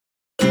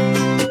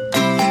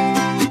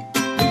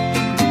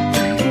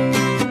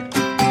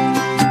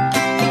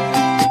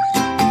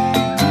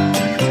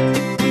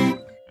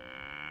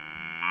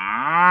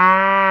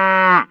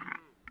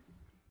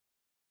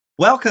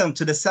Welcome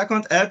to the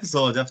second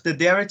episode of the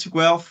Dairy to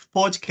Guelph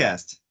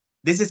podcast.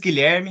 This is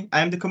Guilherme.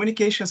 I am the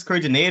communications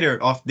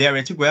coordinator of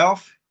Dairy to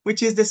Guelph,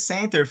 which is the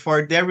Center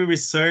for Dairy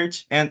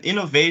Research and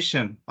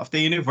Innovation of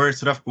the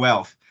University of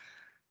Guelph.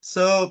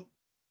 So,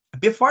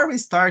 before we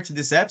start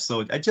this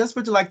episode, I just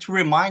would like to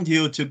remind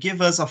you to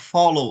give us a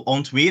follow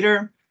on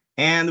Twitter.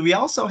 And we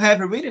also have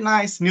a really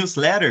nice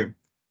newsletter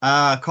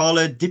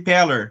called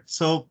Depeller.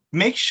 So,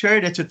 make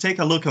sure that you take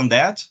a look on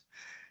that.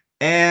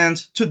 And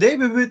today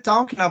we will be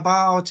talking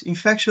about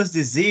infectious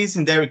disease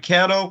in dairy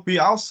cattle. We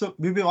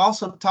will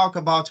also talk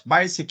about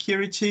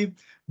biosecurity,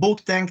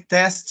 bulk tank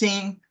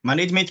testing,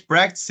 management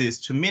practices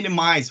to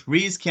minimize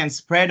risk and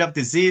spread of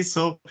disease.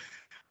 So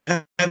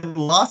I have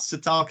lots to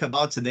talk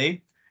about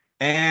today.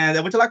 And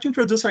I would like to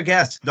introduce our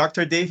guest,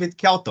 Dr. David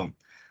Kelton.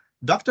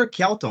 Dr.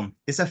 Kelton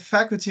is a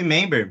faculty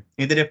member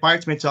in the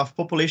Department of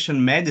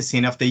Population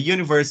Medicine of the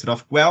University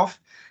of Guelph,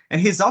 and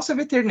he's also a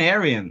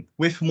veterinarian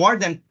with more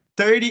than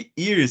 30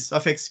 years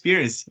of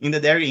experience in the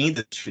dairy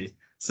industry.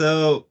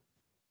 So,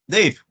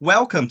 Dave,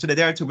 welcome to the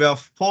Dairy to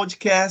Guelph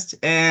podcast,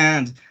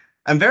 and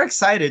I'm very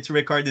excited to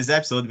record this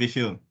episode with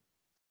you.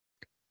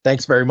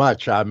 Thanks very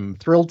much. I'm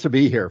thrilled to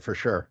be here for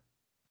sure.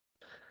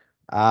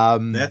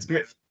 That's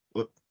great.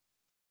 Go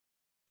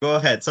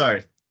ahead.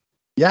 Sorry.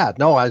 Yeah,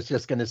 no, I was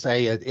just going to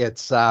say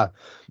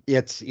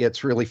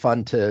it's really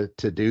fun to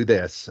do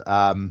this.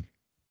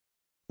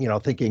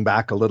 Thinking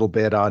back a little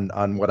bit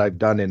on what I've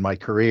done in my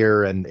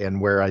career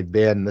and where I've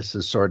been, this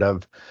is sort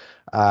of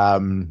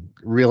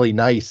really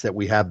nice that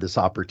we have this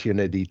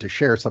opportunity to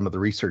share some of the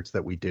research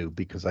that we do,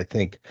 because I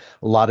think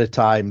a lot of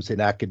times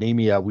in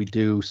academia, we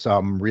do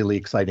some really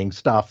exciting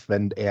stuff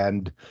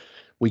and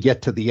we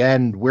get to the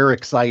end, we're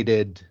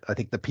excited. I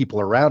think the people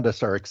around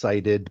us are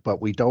excited,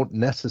 but we don't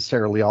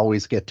necessarily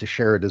always get to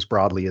share it as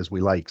broadly as we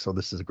like. So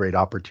this is a great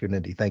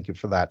opportunity. Thank you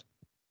for that.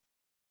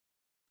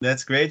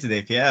 That's great,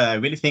 Dave. Yeah, I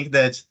really think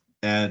that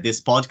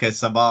this podcast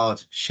is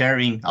about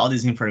sharing all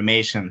this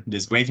information,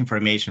 this great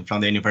information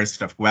from the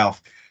University of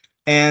Guelph.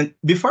 And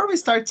before we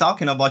start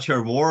talking about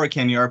your work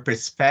and your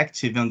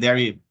perspective on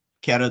dairy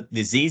cattle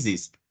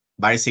diseases,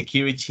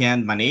 biosecurity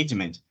and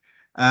management,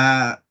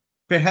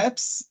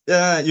 perhaps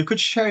you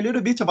could share a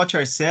little bit about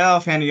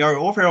yourself and your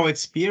overall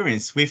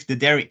experience with the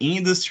dairy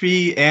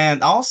industry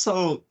and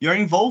also your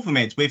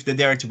involvement with the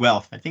Dairy to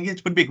Guelph. I think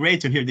it would be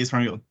great to hear this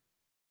from you.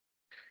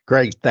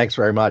 Great. Thanks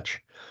very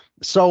much.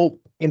 So,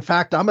 in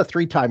fact, I'm a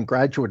three-time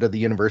graduate of the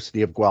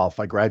University of Guelph.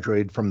 I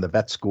graduated from the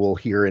vet school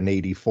here in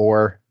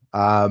 '84.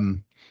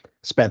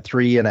 Spent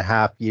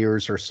 3.5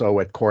 years or so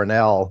at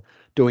Cornell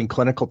doing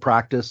clinical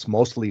practice,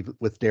 mostly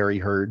with dairy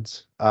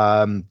herds.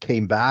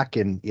 Came back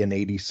in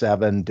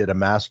 '87, did a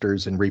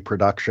master's in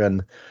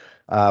reproduction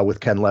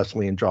with Ken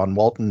Leslie and John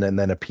Walton, and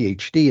then a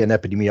PhD in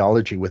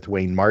epidemiology with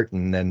Wayne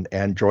Martin,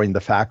 and joined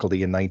the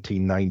faculty in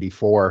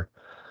 1994.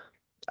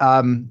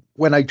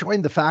 When I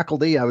joined the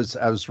faculty, I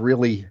was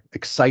really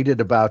excited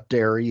about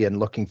dairy and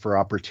looking for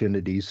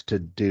opportunities to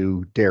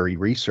do dairy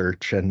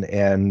research,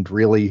 and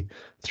really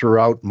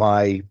throughout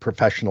my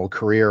professional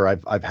career,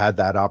 I've had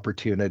that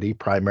opportunity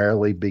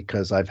primarily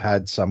because I've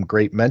had some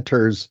great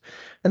mentors,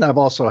 and I've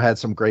also had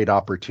some great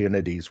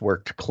opportunities.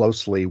 Worked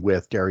closely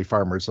with Dairy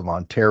Farmers of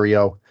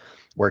Ontario,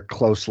 worked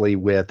closely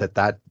with at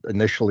that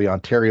initially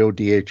Ontario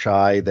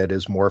DHI that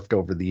has morphed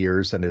over the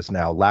years and is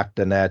now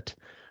Lactanet.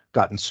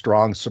 Gotten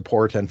strong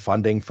support and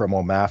funding from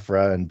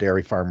OMAFRA and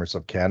Dairy Farmers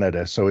of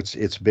Canada. So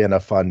it's been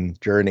a fun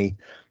journey.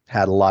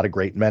 Had a lot of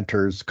great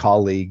mentors,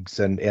 colleagues,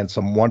 and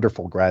some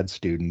wonderful grad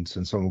students.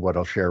 And some of what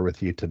I'll share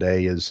with you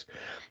today is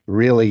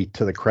really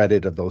to the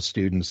credit of those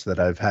students that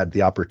I've had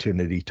the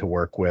opportunity to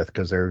work with,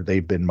 because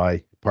they've been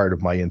part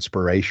of my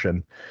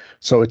inspiration.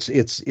 So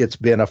it's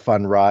been a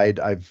fun ride.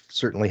 I've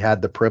certainly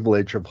had the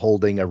privilege of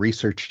holding a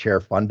research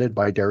chair funded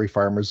by Dairy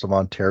Farmers of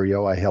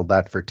Ontario. I held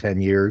that for 10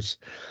 years.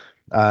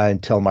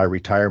 Until my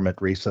retirement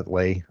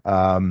recently.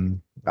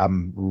 I'm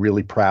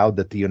really proud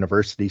that the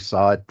university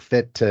saw it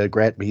fit to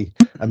grant me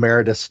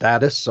emeritus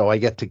status, so I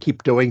get to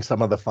keep doing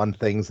some of the fun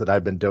things that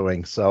I've been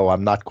doing. So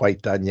I'm not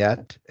quite done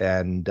yet,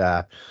 and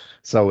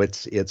so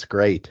it's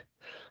great.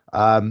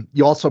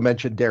 You also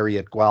mentioned dairy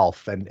at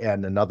Guelph, and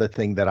another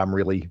thing that I'm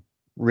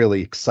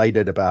really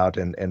excited about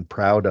and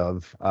proud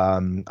of.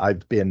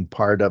 I've been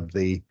part of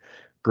the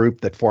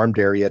group that formed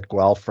Dairy at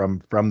Guelph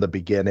from the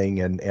beginning,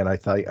 and I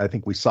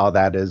think we saw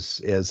that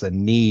as a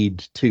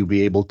need to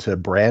be able to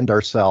brand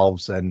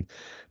ourselves and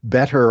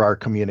better our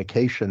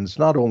communications,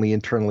 not only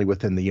internally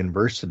within the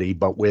university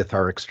but with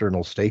our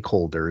external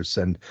stakeholders.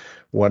 And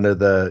one of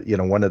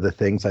the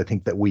things I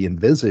think that we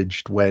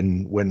envisaged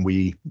when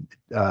we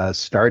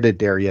started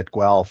Dairy at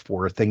Guelph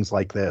were things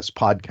like this,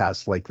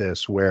 podcasts like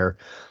this, where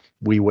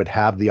we would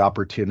have the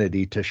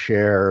opportunity to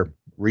share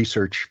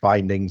research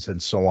findings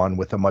and so on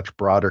with a much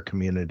broader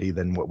community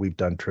than what we've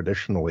done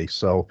traditionally.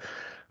 So,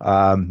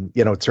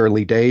 it's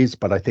early days,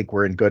 but I think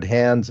we're in good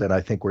hands, and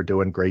I think we're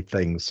doing great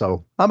things.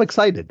 So I'm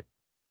excited.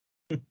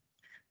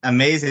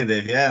 Amazing,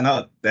 Dave. Yeah,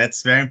 no,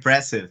 that's very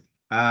impressive.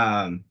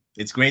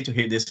 It's great to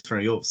hear this from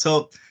you.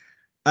 So,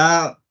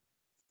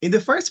 In the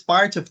first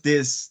part of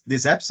this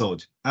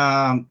episode,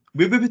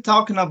 we will be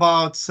talking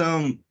about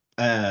some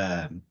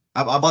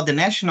about the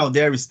National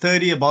Dairy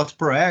Study, about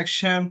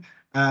proaction,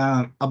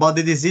 about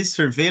the disease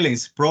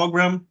surveillance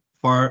program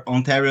for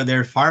Ontario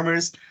dairy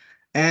farmers,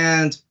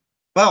 and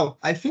well,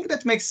 I think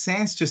that makes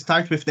sense to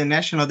start with the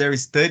National Dairy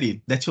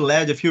Study that you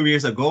led a few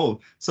years ago.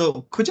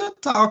 So, could you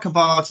talk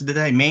about the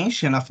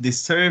dimension of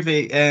this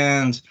survey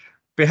and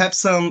perhaps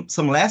some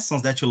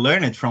lessons that you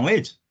learned from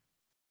it?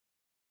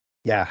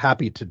 Yeah,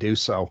 happy to do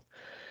so.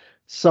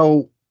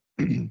 So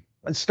it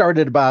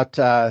started about,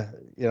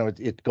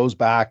 it goes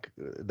back,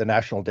 the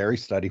National Dairy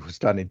Study was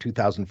done in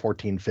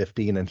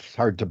 2014-15, and it's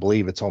hard to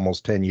believe it's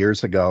almost 10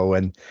 years ago.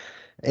 And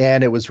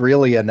it was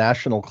really a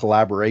national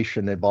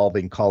collaboration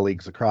involving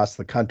colleagues across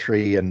the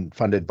country and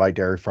funded by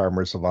Dairy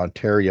Farmers of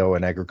Ontario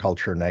and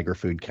Agriculture and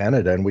Agri-Food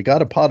Canada. And we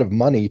got a pot of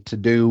money to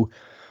do,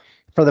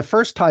 for the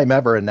first time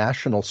ever, a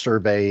national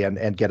survey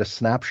and get a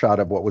snapshot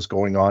of what was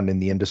going on in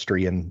the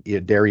industry and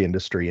dairy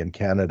industry in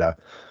Canada.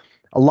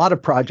 A lot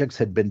of projects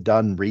had been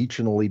done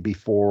regionally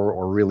before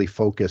or really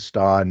focused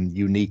on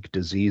unique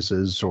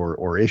diseases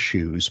or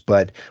issues,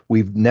 but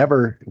we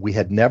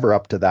had never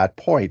up to that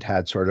point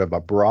had sort of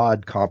a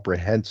broad,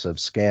 comprehensive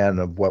scan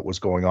of what was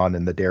going on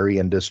in the dairy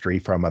industry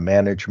from a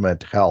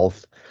management,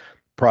 health,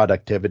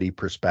 productivity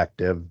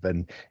perspective.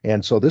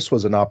 And so this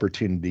was an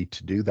opportunity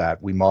to do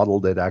that. We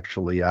modeled it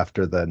actually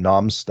after the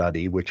NOM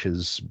study, which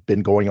has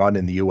been going on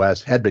in the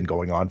US, had been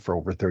going on for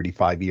over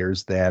 35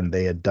 years then.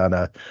 They had done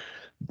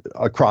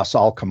across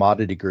all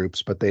commodity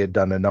groups, but they had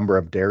done a number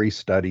of dairy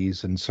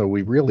studies. And so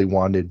we really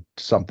wanted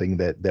something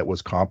that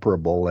was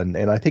comparable. And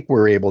I think we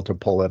were able to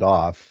pull it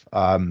off.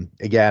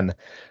 Again,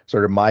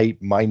 sort of my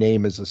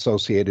name is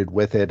associated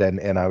with it.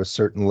 And I was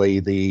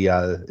certainly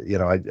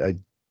I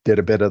did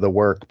a bit of the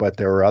work, but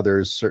there were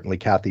others, certainly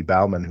Kathy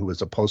Bauman, who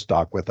was a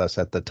postdoc with us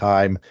at the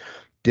time,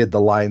 did the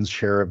lion's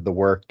share of the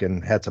work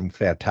and had some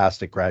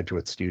fantastic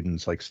graduate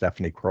students like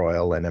Stephanie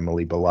Croyle and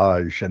Emily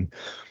Bellage. And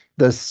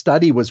the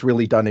study was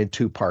really done in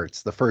two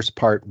parts. The first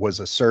part was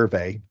a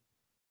survey,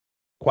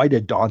 quite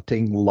a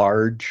daunting,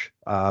 large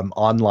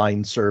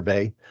online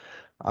survey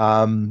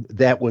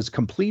that was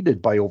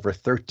completed by over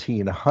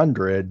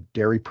 1,300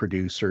 dairy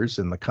producers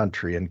in the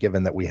country. And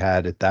given that we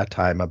had at that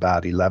time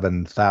about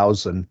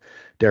 11,000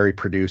 dairy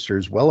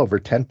producers, well over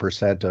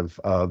 10%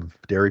 of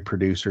dairy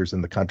producers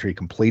in the country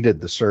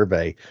completed the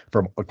survey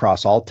from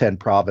across all 10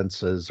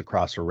 provinces,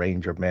 across a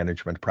range of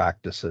management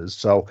practices.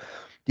 So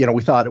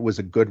we thought it was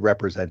a good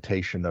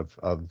representation of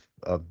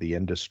the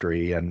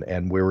industry,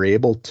 and we were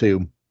able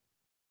to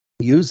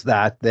use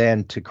that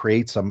then to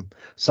create some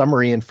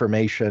summary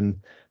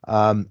information,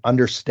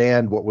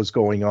 understand what was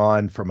going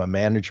on from a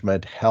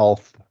management,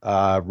 health,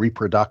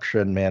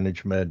 reproduction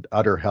management,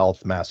 udder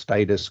health,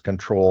 mastitis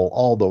control,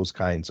 all those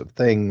kinds of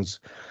things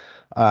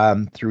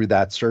through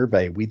that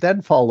survey. We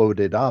then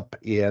followed it up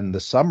in the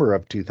summer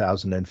of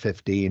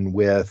 2015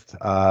 with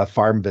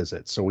farm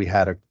visits. So we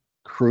had a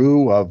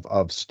crew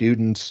of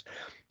students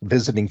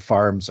visiting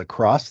farms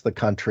across the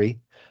country,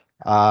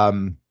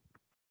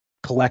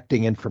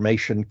 collecting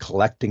information,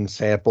 collecting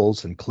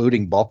samples,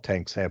 including bulk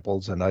tank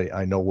samples. And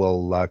I know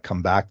we'll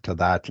come back to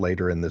that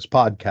later in this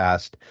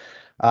podcast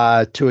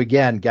to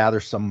again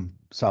gather some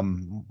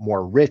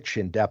more rich,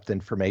 in-depth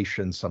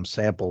information, some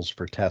samples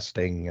for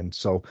testing. And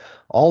so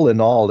all in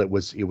all, it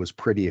was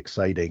pretty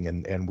exciting,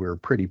 and we're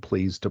pretty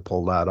pleased to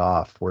pull that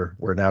off.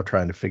 We're now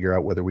trying to figure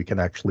out whether we can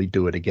actually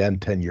do it again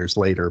 10 years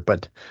later,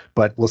 but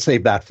we'll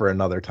save that for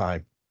another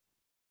time.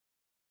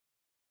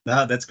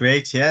 No, that's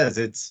great. Yes,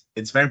 it's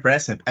very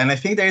impressive. And I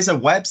think there is a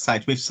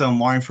website with some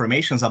more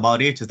information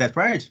about it. Is that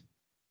right?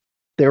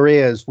 There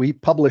is. We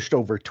published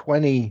over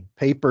 20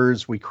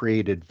 papers. We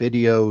created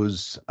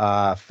videos,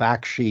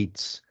 fact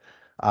sheets,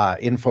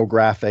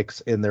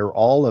 infographics, and they're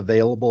all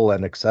available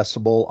and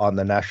accessible on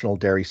the National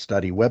Dairy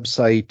Study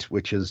website,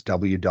 which is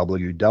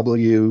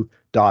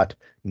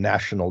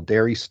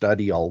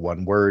www.nationaldairystudy, all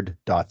one word,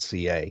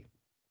 .ca.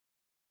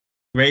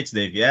 Great,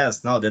 Dave.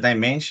 Yes, no, the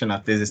dimension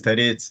of this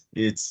study,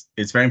 it's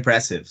very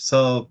impressive.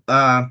 So,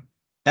 and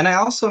I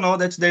also know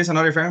that there's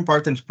another very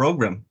important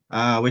program,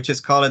 which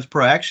is called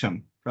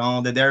Proaction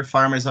from the Dairy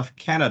Farmers of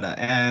Canada,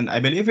 and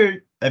I believe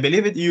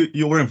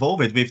you were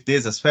involved with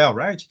this as well,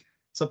 right?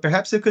 So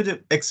perhaps you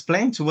could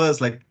explain to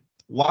us like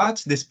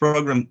what this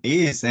program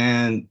is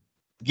and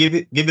give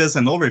us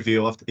an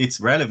overview of its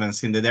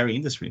relevance in the dairy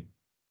industry.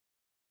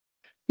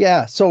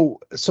 Yeah,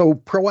 so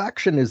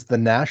Proaction is the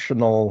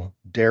National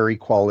Dairy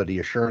Quality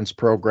Assurance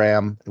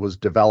Program. It was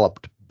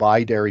developed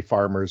by dairy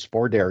farmers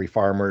for dairy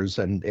farmers,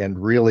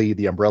 and really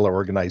the umbrella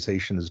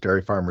organization is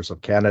Dairy Farmers of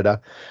Canada.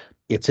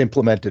 It's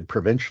implemented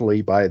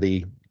provincially by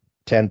the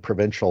 10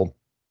 provincial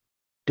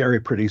dairy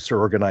producer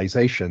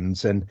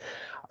organizations. And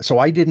so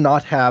I did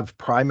not have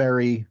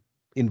primary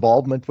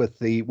involvement with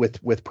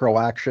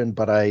Proaction,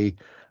 but I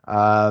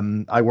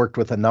I worked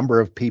with a number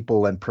of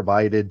people and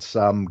provided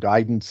some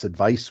guidance,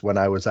 advice when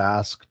I was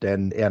asked,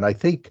 and I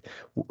think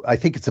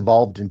it's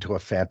evolved into a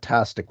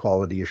fantastic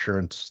quality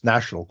assurance,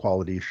 national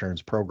quality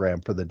assurance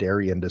program for the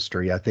dairy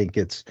industry. I think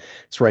it's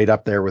right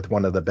up there with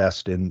one of the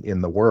best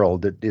in the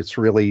world. It's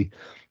really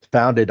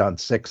founded on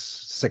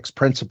six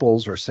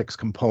principles or six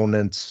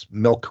components: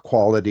 milk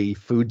quality,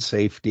 food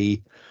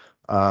safety,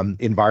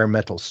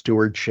 environmental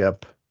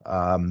stewardship,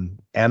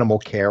 animal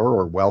care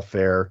or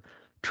welfare,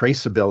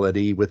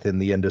 traceability within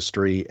the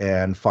industry,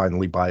 and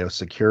finally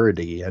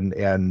biosecurity.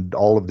 And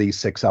all of these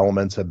six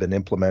elements have been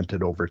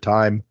implemented over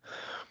time.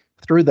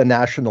 Through the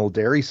National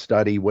Dairy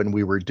Study, when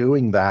we were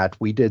doing that,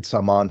 we did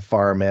some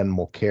on-farm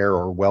animal care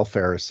or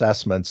welfare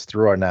assessments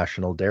through our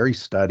National Dairy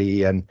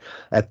Study. And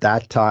at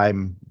that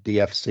time,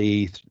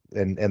 DFC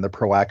and the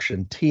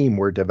ProAction team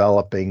were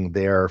developing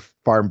their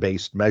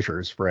farm-based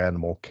measures for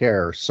animal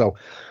care. So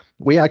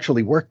we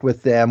actually worked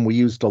with them. We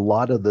used a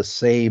lot of the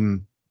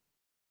same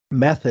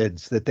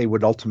methods that they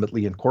would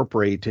ultimately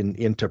incorporate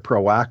into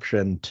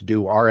ProAction to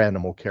do our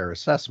animal care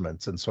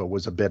assessments. And so it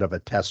was a bit of a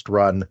test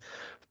run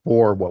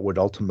for what would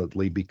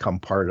ultimately become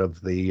part of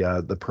the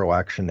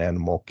ProAction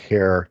animal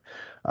care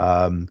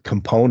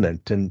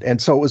component.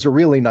 And so it was a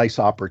really nice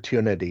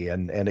opportunity.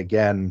 And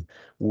again,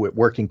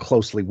 working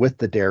closely with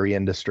the dairy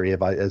industry,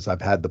 as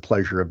I've had the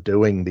pleasure of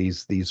doing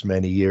these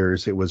many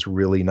years, it was a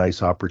really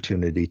nice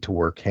opportunity to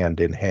work hand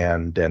in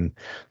hand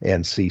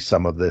and see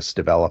some of this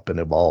develop and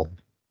evolve.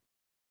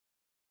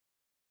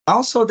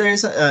 Also,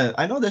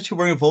 I know that you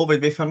were involved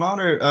with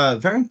another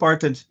very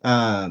important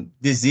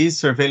disease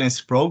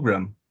surveillance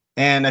program,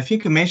 and I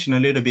think you mentioned a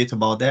little bit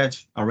about that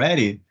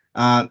already,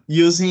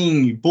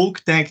 using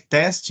bulk tank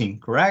testing,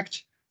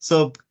 correct?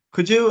 So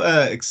could you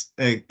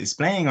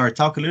explain or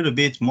talk a little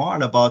bit more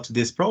about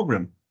this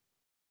program?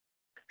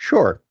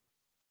 Sure.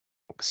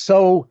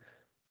 So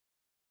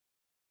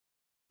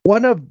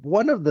one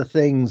of the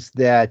things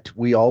that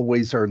we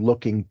always are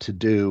looking to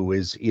do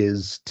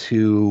is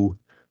to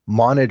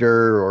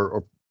monitor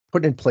or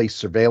put in place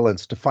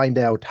surveillance to find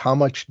out how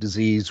much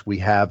disease we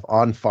have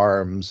on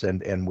farms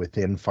and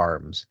within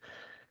farms.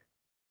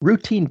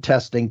 Routine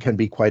testing can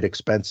be quite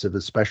expensive,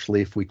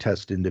 especially if we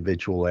test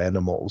individual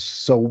animals.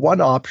 So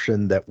one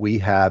option that we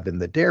have in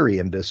the dairy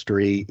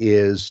industry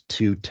is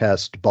to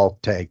test bulk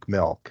tank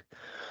milk.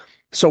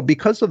 So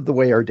because of the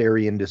way our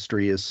dairy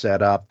industry is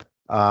set up,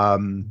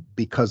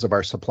 because of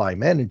our supply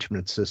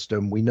management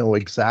system, we know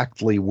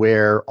exactly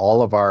where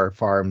all of our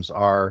farms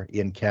are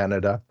in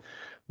Canada.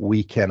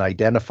 We can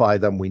identify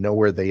them, we know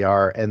where they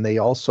are, and they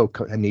also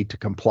need to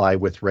comply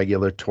with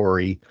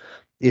regulatory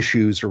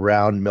issues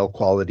around milk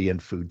quality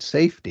and food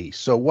safety.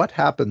 So what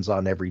happens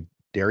on every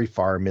dairy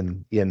farm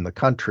in the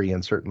country,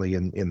 and certainly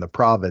in the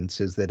province,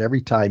 is that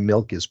every time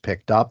milk is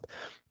picked up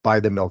by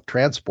the milk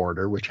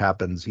transporter, which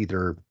happens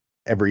either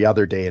every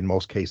other day in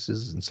most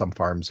cases, in some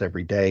farms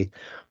every day,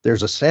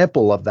 there's a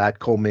sample of that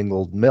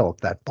commingled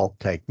milk, that bulk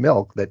tank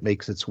milk, that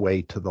makes its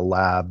way to the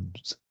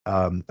labs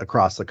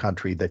across the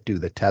country that do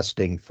the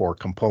testing for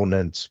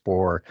components,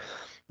 for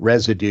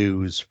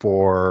residues,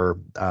 for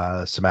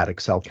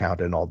somatic cell count,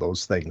 and all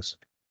those things.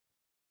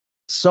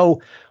 So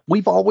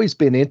we've always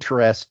been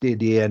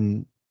interested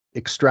in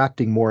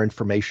extracting more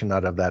information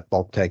out of that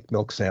bulk tank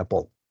milk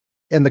sample.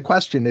 And the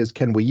question is,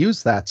 can we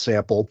use that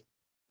sample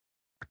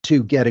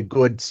to get a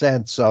good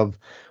sense of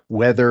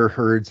whether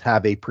herds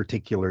have a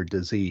particular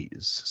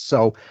disease?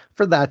 So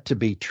for that to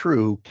be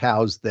true,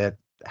 cows that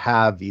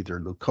have either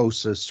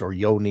leukosis or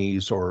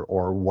Johne's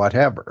or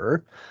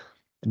whatever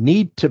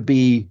need to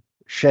be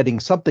shedding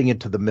something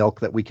into the milk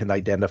that we can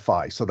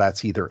identify. So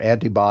that's either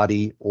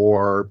antibody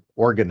or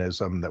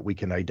organism that we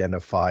can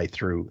identify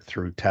through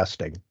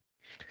testing.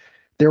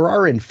 There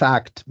are, in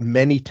fact,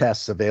 many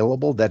tests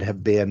available that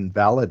have been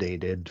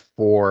validated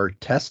for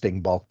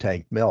testing bulk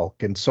tank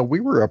milk. And so we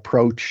were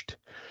approached,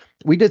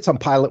 we did some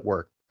pilot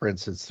work, for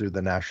instance, through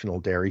the National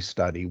Dairy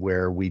Study,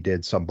 where we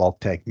did some bulk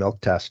tank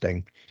milk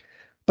testing.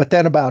 But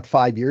then about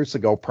 5 years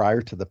ago, prior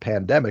to the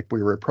pandemic,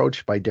 we were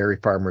approached by dairy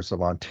farmers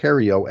of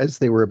Ontario as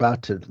they were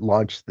about to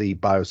launch the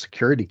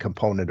biosecurity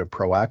component of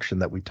ProAction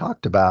that we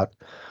talked about.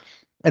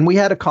 And we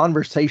had a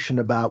conversation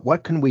about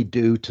what can we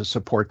do to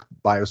support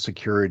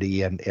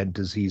biosecurity and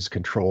disease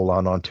control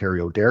on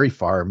Ontario dairy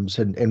farms.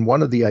 And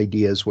one of the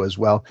ideas was,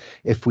 well,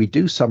 if we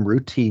do some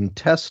routine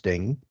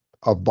testing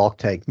of bulk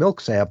tank milk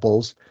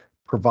samples,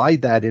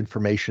 provide that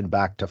information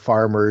back to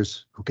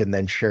farmers who can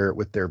then share it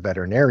with their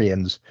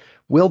veterinarians,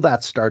 will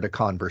that start a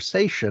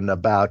conversation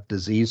about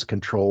disease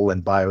control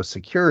and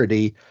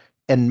biosecurity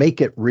and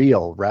make it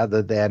real,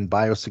 rather than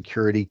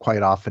biosecurity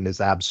quite often is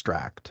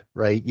abstract,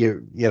 right?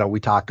 You know, we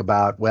talk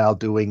about, well,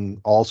 doing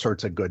all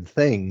sorts of good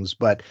things,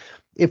 but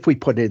if we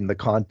put it in the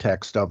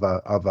context of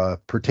a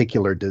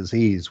particular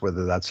disease,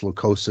 whether that's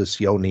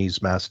leukosis, Johne's,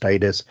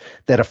 mastitis,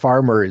 that a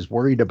farmer is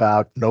worried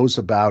about, knows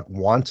about,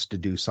 wants to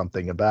do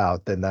something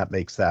about, then that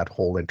makes that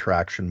whole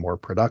interaction more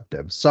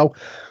productive. So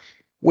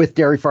with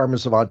Dairy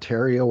Farmers of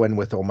Ontario and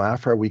with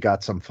OMAFRA, we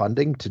got some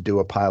funding to do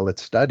a pilot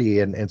study.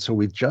 And so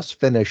we've just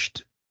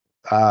finished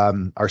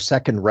our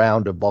second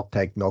round of bulk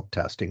tank milk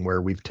testing,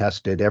 where we've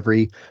tested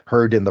every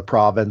herd in the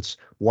province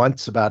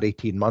once about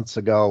 18 months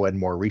ago, and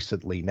more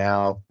recently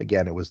now.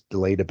 Again, it was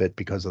delayed a bit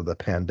because of the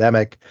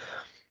pandemic.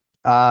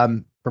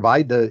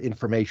 Provide the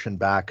information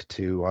back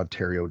to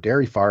Ontario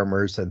dairy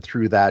farmers, and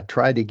through that,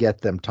 try to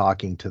get them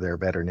talking to their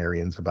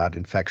veterinarians about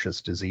infectious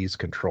disease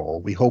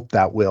control. We hope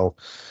that will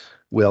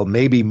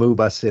maybe move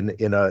us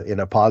in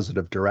a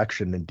positive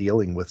direction in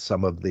dealing with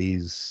some of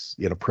these,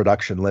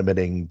 production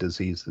limiting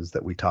diseases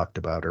that we talked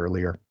about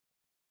earlier.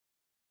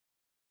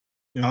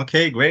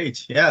 Okay,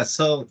 great. Yeah,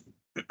 so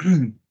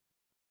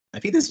I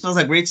think this was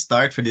a great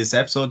start for this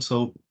episode.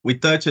 So we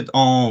touched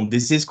on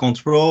disease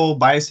control,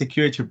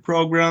 biosecurity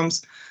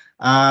programs.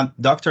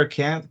 Dr.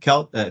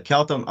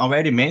 Kelton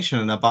already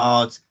mentioned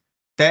about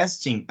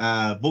testing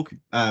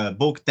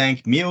bulk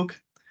tank milk,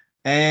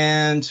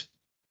 and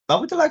I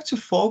would like to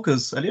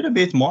focus a little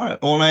bit more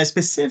on a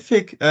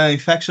specific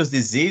infectious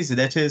disease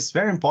that is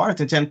very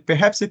important, and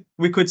perhaps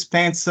we could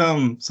spend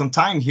some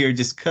time here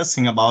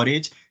discussing about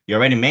it. You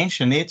already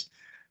mentioned it.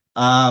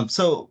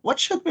 So what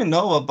should we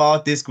know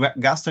about this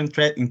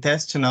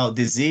gastrointestinal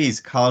disease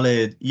called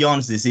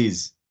Johne's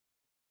disease?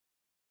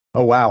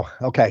 Oh, wow.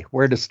 Okay,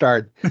 where to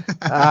start?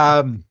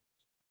 Um,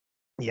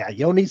 yeah,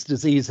 Johne's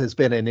disease has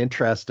been an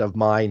interest of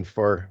mine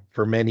for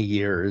many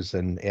years,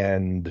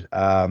 and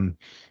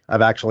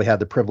I've actually had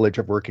the privilege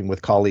of working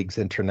with colleagues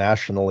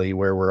internationally,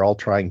 where we're all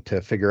trying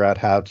to figure out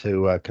how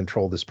to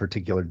control this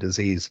particular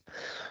disease.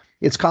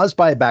 It's caused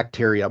by a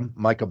bacterium,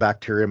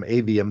 Mycobacterium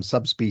avium,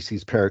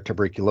 subspecies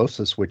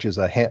paratuberculosis, which is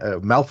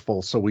a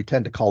mouthful, so we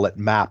tend to call it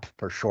MAP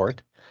for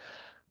short.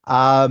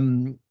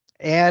 Um,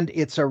 and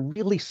it's a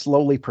really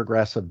slowly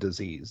progressive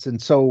disease. And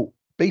so,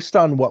 based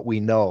on what we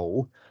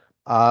know,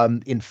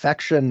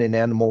 infection in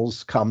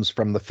animals comes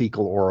from the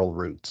fecal oral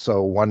route.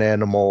 So, one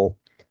animal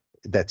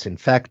that's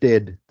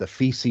infected, the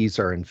feces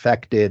are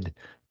infected,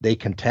 they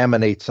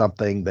contaminate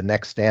something, the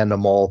next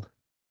animal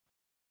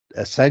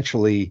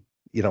essentially,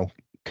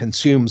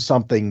 consumes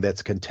something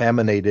that's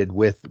contaminated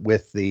with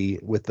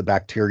the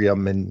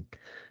bacterium, and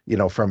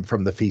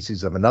from the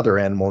feces of another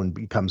animal, and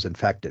becomes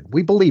infected.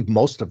 We believe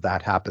most of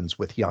that happens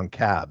with young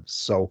calves.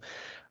 So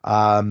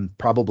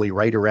probably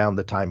right around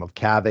the time of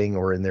calving,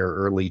 or in their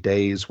early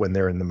days when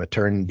they're in the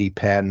maternity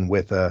pen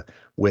with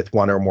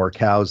one or more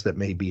cows that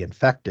may be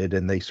infected,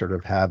 and they sort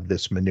of have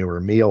this manure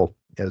meal,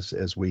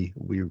 as we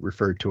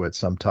refer to it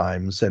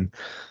sometimes.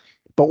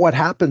 But what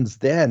happens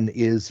then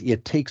is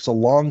it takes a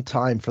long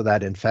time for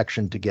that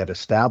infection to get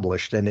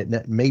established, and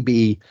it may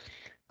be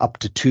up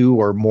to 2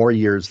 or more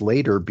years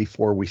later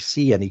before we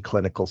see any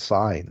clinical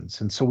signs.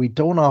 And so we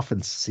don't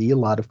often see a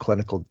lot of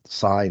clinical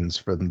signs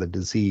from the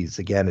disease.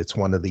 Again, it's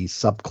one of these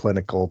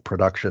subclinical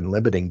production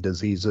limiting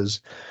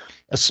diseases.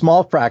 A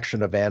small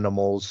fraction of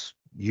animals,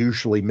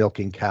 usually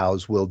milking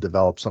cows, will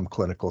develop some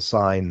clinical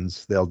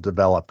signs. They'll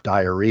develop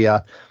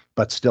diarrhea,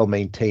 but still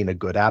maintain a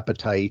good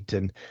appetite.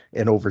 And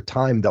over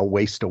time, they'll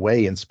waste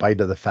away in spite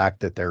of the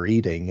fact that they're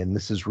eating. And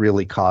this is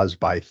really caused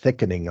by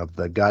thickening of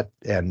the gut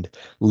and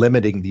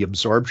limiting the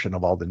absorption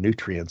of all the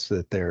nutrients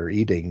that they're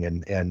eating,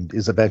 and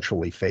is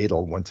eventually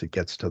fatal once it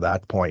gets to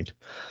that point.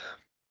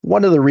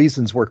 One of the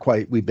reasons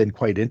we've been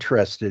quite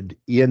interested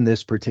in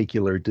this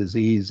particular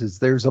disease is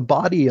there's a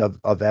body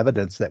of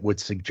evidence that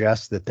would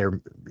suggest that there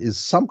is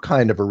some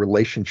kind of a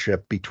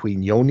relationship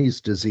between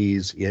Johne's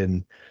disease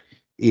in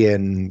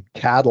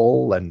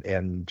cattle,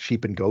 and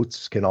sheep and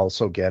goats can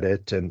also get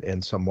it,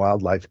 and some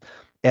wildlife,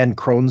 and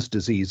Crohn's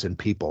disease in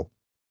people.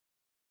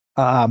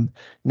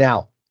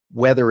 Now,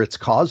 whether it's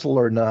causal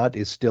or not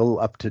is still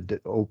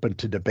open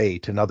to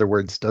debate. In other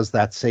words, does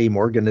that same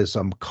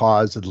organism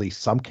cause at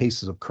least some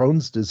cases of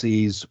Crohn's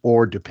disease,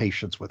 or do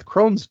patients with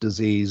Crohn's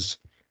disease,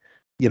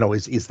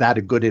 is that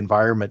a good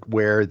environment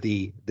where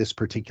this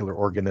particular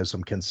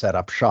organism can set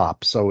up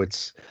shop? So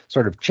it's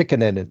sort of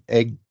chicken and an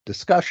egg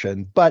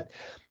discussion, but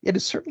it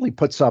has certainly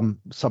put some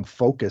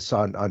focus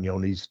on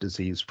Johne's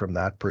disease from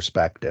that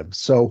perspective.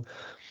 So,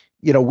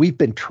 we've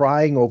been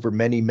trying over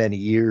many, many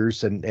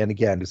years, and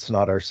again, it's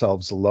not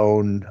ourselves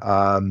alone.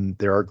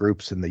 There are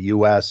groups in the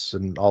US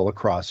and all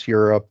across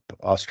Europe,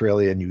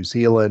 Australia, and New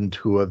Zealand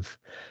who have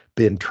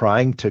been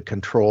trying to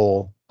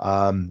control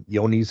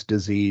Johne's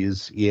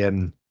disease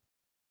in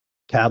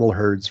cattle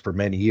herds for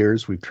many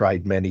years. We've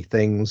tried many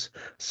things,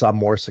 some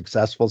more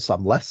successful,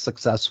 some less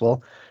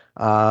successful.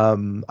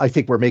 I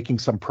think we're making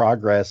some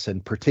progress,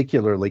 and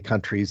particularly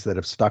countries that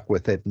have stuck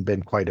with it and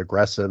been quite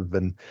aggressive.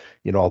 And,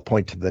 I'll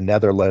point to the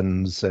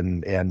Netherlands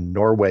and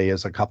Norway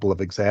as a couple of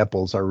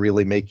examples, are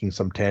really making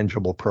some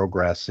tangible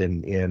progress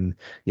in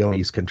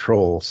Johne's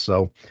control.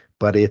 So,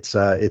 but it's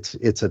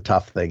a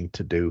tough thing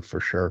to do for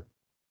sure.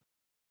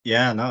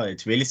 Yeah, no,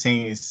 it really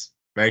seems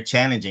very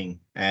challenging,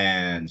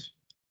 and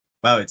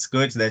well, it's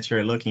good that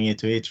you're looking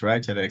into it,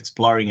 right? And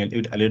exploring a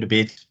little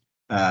bit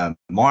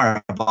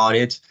more about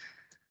it.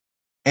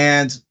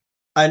 And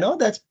I know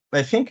that,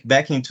 I think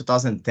back in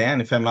 2010,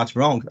 if I'm not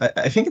wrong,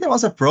 I think there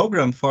was a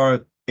program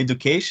for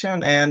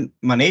education and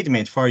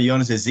management for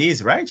Johne's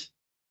disease, right?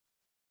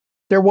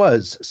 There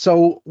was.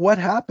 So what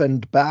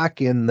happened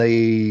back in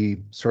the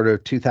sort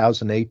of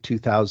 2008,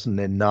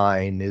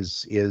 2009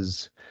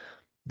 is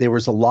there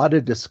was a lot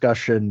of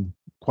discussion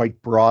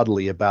quite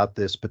broadly about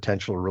this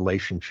potential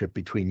relationship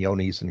between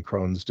Johne's and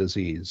Crohn's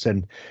disease.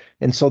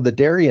 And so the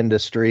dairy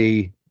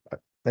industry,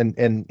 and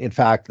in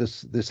fact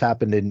this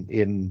happened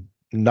in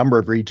a number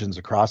of regions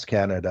across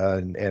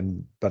Canada,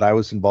 and but I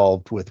was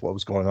involved with what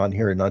was going on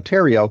here in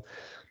Ontario.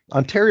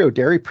 Ontario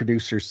dairy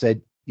producers said,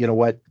 you know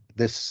what,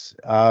 this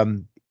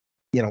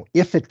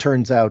if it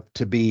turns out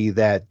to be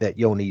that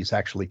Johne's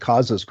actually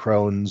causes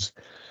Crohn's,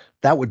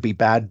 that would be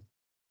bad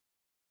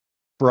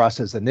for us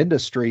as an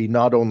industry,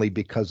 not only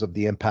because of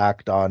the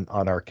impact on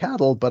our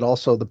cattle, but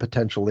also the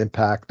potential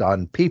impact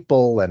on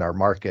people and our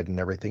market and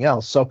everything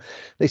else. So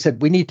they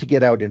said we need to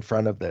get out in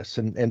front of this.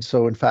 And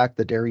so in fact,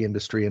 the dairy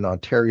industry in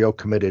Ontario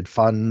committed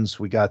funds.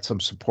 We got some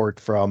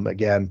support from,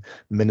 again,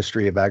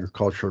 Ministry of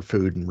Agriculture,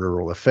 Food and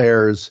Rural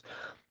Affairs,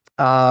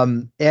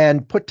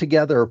 and put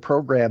together a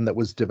program that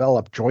was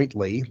developed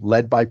jointly,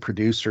 led by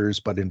producers,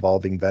 but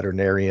involving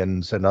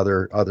veterinarians and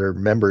other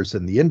members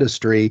in the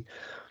industry,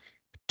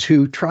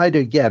 to try to,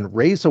 again,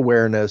 raise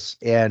awareness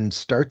and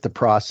start the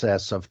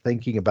process of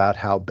thinking about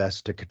how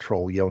best to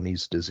control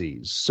Johne's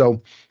disease.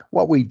 So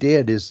what we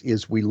did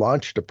is we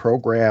launched a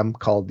program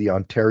called the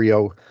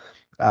Ontario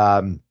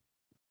Johne's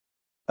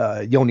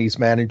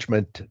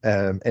Management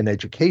and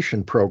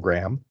Education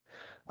Program.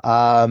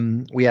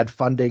 We had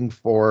funding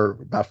for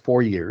about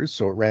 4 years,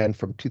 so it ran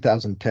from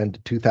 2010 to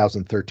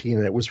 2013,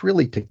 and it was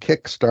really to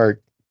kickstart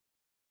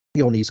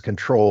Johne's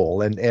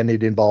control, and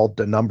it involved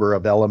a number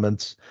of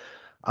elements.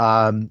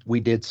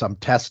 We did some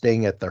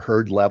testing at the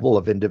herd level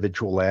of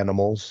individual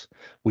animals.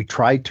 We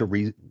tried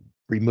to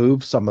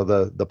remove some of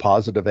the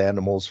positive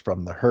animals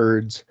from the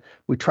herds.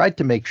 We tried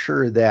to make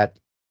sure that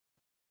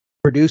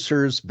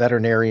producers,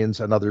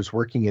 veterinarians, and others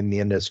working in the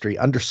industry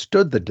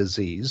understood the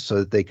disease so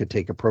that they could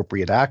take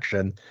appropriate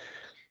action.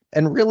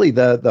 And really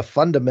the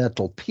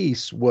fundamental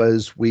piece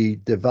was we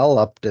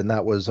developed, and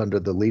that was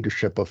under the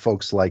leadership of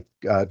folks like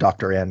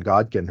Dr. Ann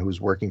Godkin, who was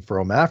working for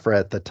OMAFRA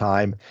at the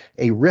time,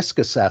 a risk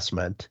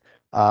assessment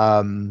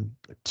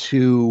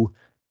to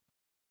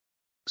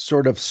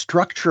sort of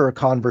structure a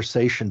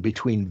conversation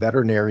between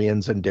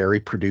veterinarians and dairy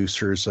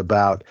producers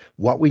about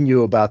what we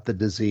knew about the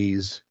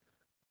disease,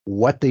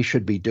 what they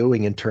should be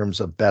doing in terms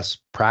of best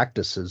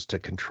practices to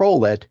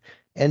control it,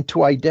 and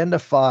to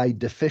identify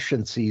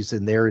deficiencies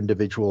in their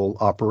individual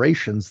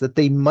operations that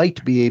they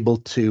might be able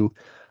to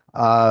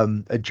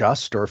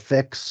adjust or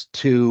fix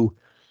to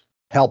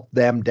help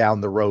them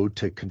down the road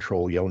to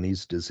control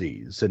Johne's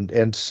disease.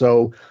 And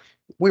so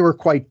we were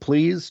quite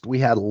pleased. We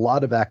had a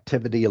lot of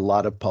activity, a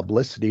lot of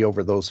publicity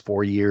over those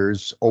 4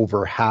 years.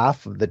 Over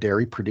half of the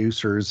dairy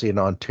producers in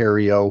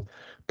Ontario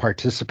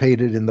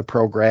participated in the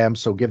program.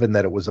 So given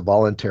that it was a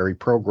voluntary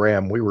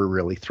program, we were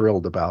really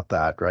thrilled about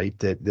that, right?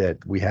 That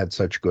we had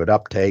such good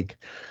uptake.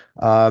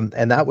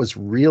 And that was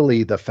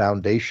really the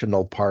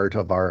foundational part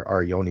of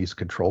our Johne's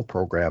control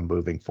program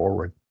moving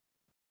forward.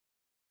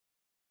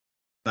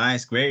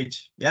 Nice,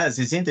 great. Yes,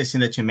 it's interesting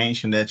that you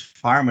mentioned that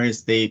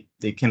farmers, they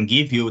can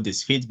give you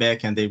this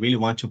feedback and they really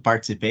want to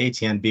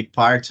participate and be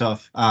part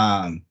of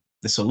the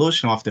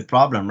solution of the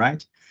problem,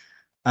 right?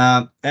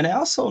 And I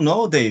also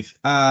know, Dave,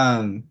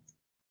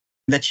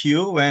 that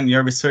you and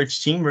your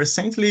research team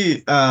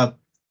recently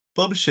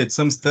published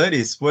some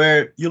studies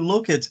where you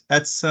looked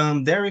at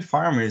some dairy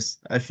farmers,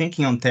 I think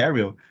in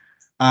Ontario,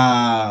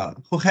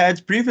 who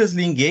had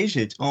previously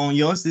engaged on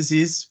Johne's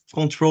disease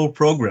control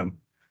program.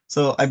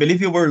 So I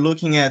believe you were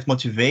looking at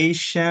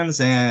motivations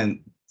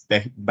and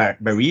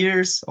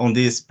barriers on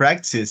these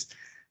practices.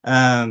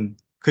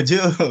 Could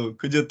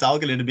you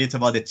talk a little bit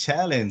about the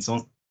challenge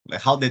on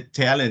how the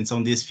challenge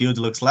on this field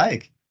looks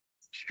like?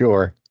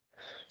 Sure.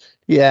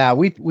 Yeah,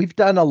 we've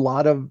done a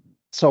lot of,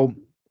 so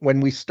when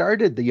we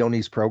started the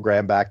Johne's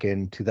program back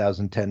in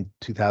 2010,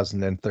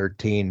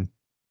 2013,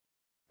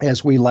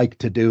 as we like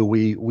to do,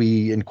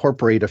 we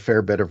incorporate a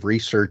fair bit of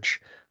research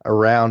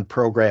around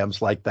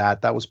programs like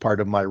that. That was part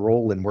of my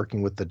role in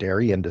working with the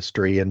dairy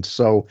industry. And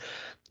so,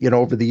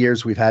 over the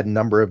years, I've had a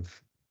number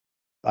of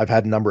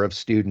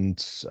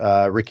students,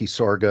 Ricky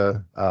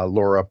Sorga,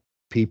 Laura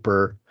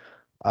Pieper,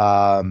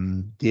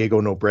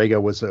 Diego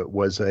Nobrega was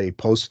a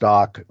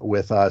postdoc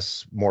with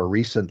us more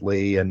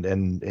recently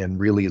and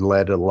really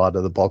led a lot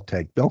of the bulk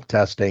tank milk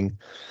testing.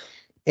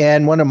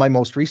 And one of my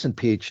most recent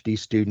PhD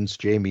students,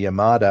 Jamie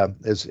Yamada,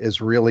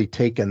 is really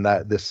taken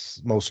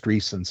this most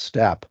recent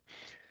step.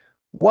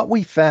 What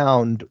we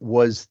found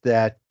was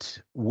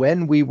that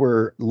when we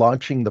were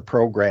launching the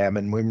program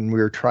and when we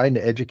were trying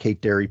to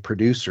educate dairy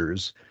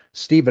producers,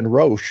 Stephen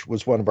Roche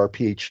was one of our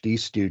PhD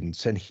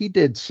students, and he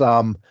did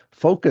some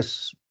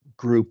focus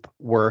group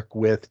work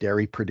with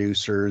dairy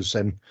producers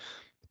and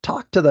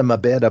talked to them a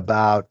bit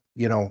about,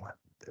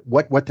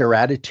 what their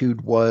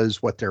attitude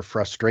was, what their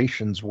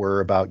frustrations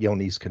were about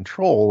Johne's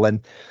control. And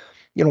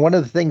one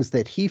of the things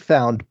that he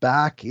found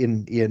back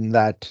in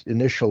that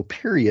initial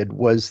period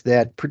was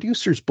that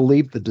producers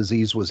believed the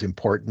disease was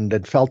important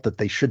and felt that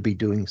they should be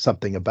doing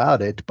something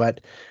about it,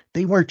 but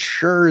they weren't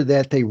sure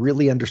that they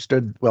really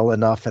understood well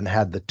enough and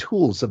had the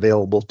tools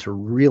available to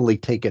really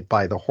take it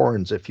by the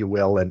horns, if you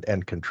will,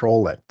 and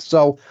control it.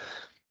 So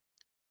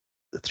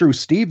through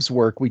Steve's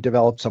work, we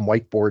developed some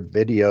whiteboard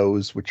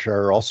videos, which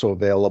are also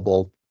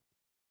available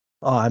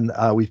on,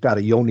 we've got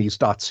a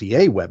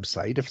yonis.ca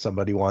website if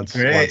somebody wants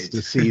Great.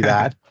 to see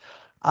that,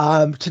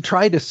 to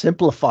try to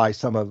simplify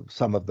some of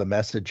the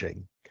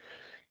messaging.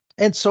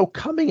 And so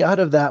coming out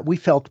of that, we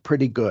felt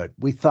pretty good.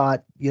 We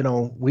thought,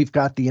 we've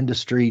got the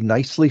industry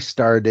nicely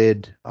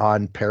started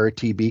on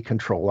para-TB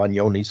control, on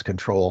Yoni's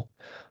control.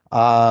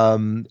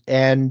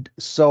 And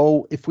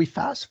so if we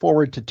fast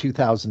forward to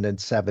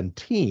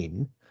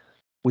 2017,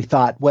 we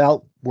thought,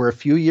 well, we're a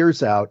few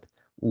years out.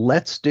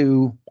 Let's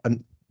do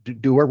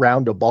a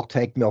round of bulk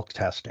tank milk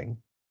testing.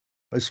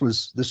 This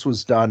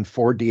was done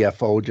for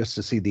DFO just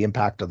to see the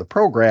impact of the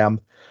program.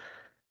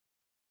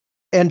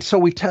 And so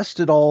we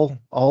tested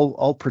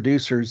all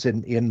producers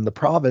in the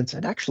province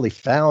and actually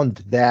found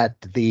that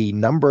the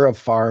number of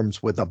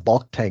farms with a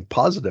bulk tank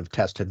positive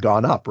test had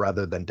gone up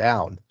rather than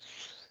down,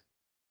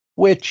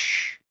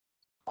 which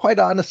quite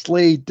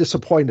honestly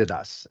disappointed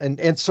us.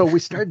 And so we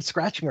started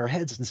scratching our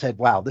heads and said,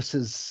 wow, this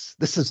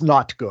is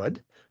not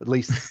good. At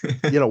least,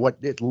 what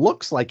it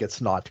looks like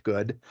it's not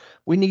good.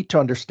 We need to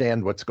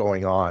understand what's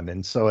going on.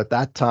 And so at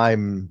that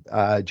time,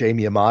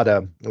 Jamie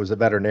Amata was a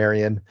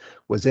veterinarian,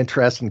 was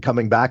interested in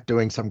coming back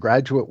doing some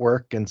graduate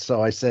work. And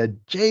so I said,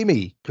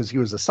 Jamie, because he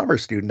was a summer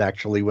student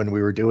actually when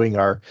we were doing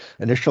our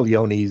initial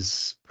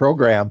Yoni's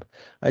program,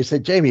 I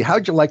said, Jamie,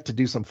 how'd you like to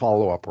do some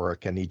follow-up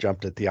work? And he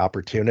jumped at the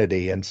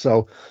opportunity. And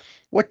so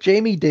what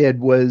Jamie did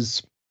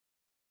was,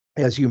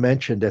 as you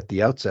mentioned at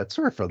the outset,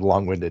 sorry for the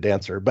long-winded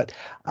answer, but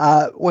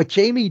what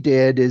Jamie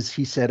did is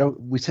we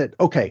said,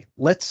 okay,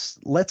 let's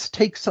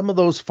take some of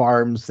those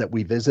farms that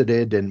we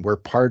visited and were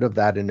part of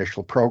that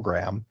initial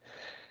program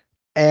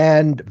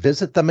and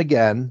visit them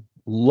again,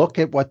 look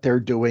at what they're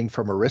doing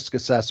from a risk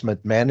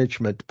assessment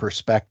management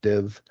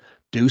perspective,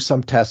 do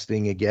some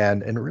testing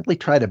again, and really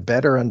try to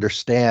better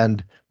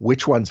understand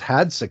which ones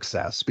had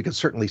success, because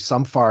certainly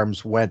some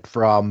farms went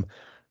from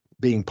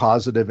being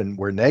positive and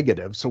were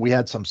negative. So we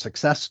had some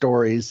success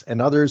stories,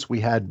 and others we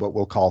had what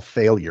we'll call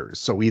failures.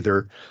 So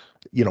either,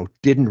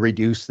 didn't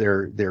reduce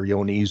their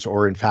Yonis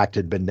or in fact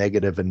had been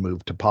negative and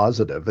moved to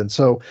positive. And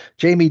so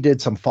Jamie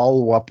did some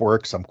follow-up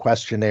work, some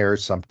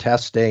questionnaires, some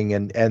testing,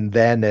 and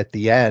then at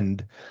the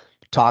end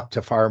talked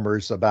to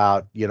farmers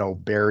about,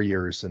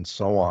 barriers and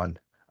so on.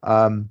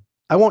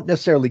 I won't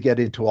necessarily get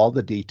into all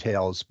the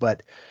details,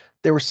 but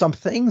there were some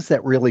things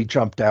that really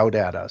jumped out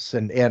at us,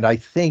 and I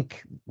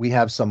think we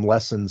have some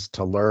lessons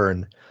to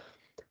learn.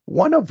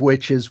 One of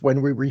which is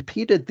when we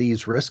repeated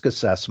these risk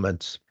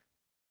assessments,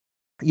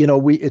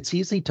 it's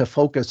easy to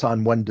focus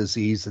on one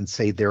disease and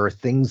say there are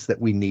things that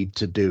we need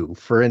to do.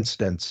 For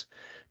instance,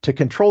 to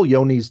control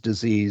Yoni's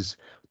disease,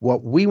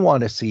 what we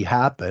want to see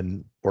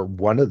happen, or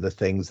one of the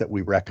things that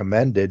we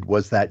recommended,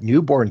 was that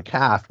newborn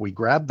calf, we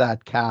grab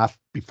that calf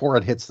before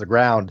it hits the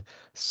ground,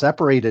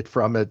 separate it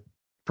from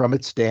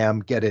its dam,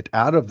 get it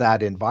out of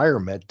that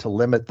environment to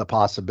limit the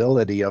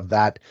possibility of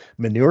that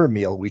manure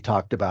meal we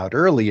talked about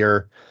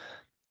earlier,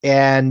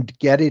 and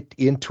get it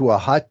into a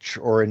hutch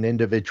or an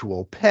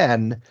individual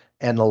pen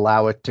and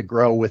allow it to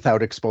grow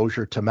without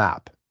exposure to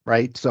MAP,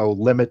 right? So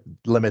limit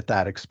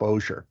that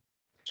exposure.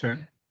 Sure.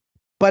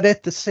 But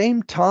at the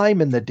same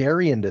time, in the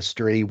dairy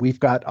industry, we've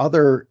got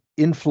other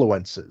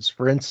influences.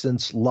 For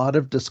instance, a lot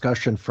of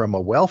discussion from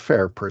a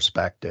welfare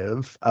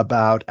perspective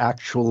about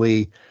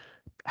actually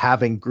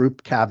having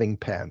group calving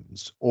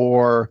pens,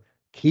 or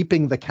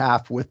keeping the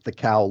calf with the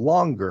cow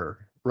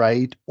longer,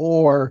 right?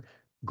 Or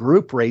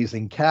group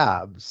raising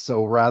calves.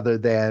 So rather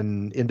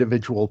than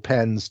individual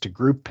pens to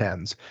group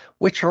pens,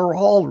 which are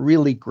all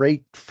really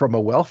great from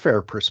a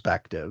welfare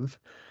perspective,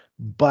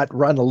 but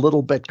run a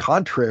little bit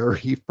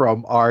contrary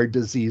from our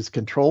disease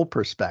control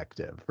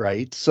perspective,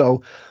 right?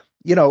 So,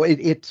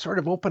 it sort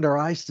of opened our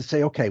eyes to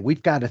say, okay,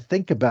 we've got to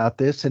think about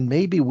this, and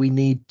maybe we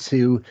need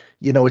to,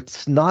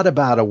 it's not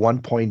about a one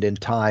point in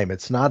time.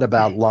 It's not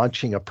about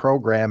launching a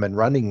program and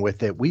running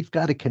with it. We've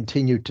got to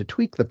continue to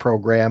tweak the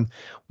program.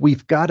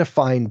 We've got to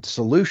find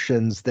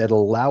solutions that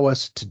allow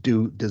us to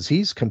do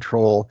disease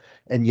control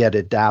and yet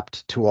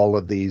adapt to all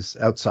of these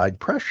outside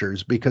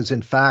pressures, because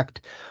in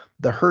fact,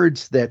 the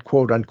herds that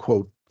quote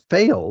unquote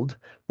failed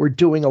were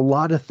doing a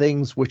lot of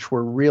things which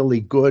were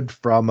really good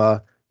from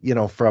a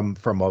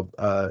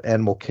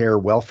animal care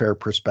welfare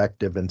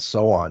perspective and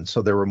so on.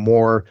 So there were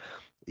more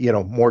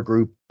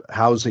group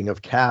housing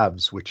of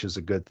calves, which is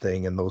a good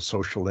thing, and those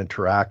social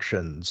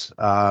interactions.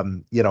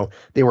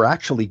 They were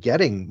actually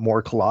getting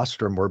more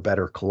colostrum or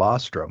better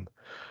colostrum.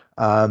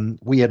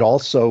 We had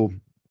also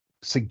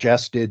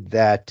suggested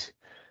that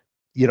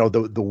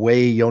the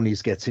way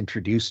Yonis gets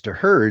introduced to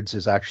herds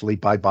is actually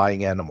by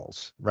buying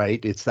animals,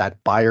 right? It's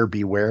that buyer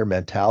beware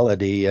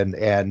mentality,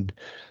 and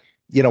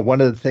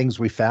one of the things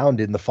we found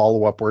in the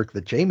follow-up work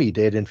that Jamie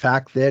did, in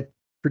fact, that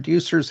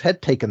producers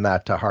had taken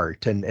that to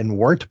heart and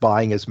weren't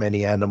buying as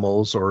many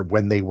animals, or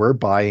when they were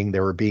buying, they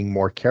were being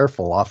more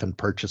careful, often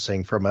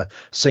purchasing from a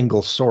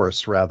single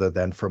source rather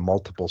than from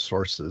multiple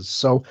sources.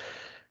 So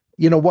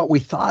what we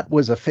thought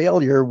was a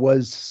failure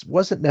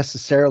wasn't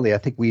necessarily. I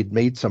think we had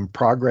made some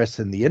progress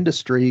in the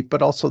industry,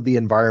 but also the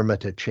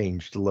environment had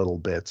changed a little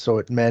bit. So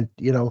it meant,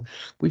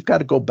 we've got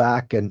to go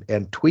back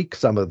and tweak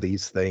some of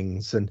these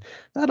things. And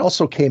that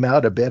also came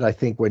out a bit, I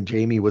think, when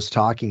Jamie was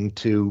talking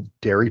to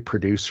dairy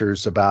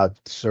producers about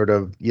sort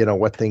of,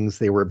 what things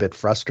they were a bit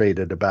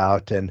frustrated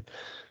about. And,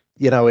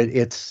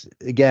 it's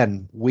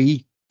again,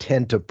 we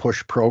tend to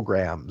push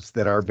programs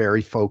that are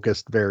very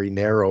focused, very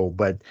narrow,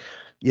 but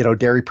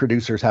dairy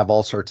producers have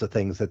all sorts of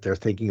things that they're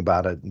thinking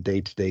about on a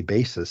day-to-day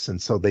basis.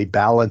 And so they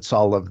balance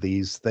all of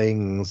these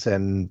things.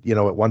 And,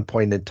 at one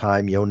point in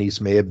time,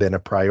 Yonis may have been a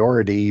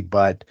priority,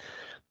 but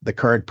the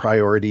current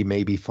priority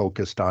may be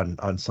focused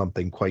on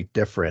something quite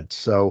different.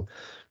 So,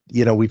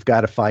 we've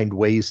got to find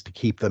ways to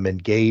keep them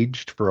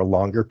engaged for a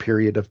longer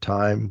period of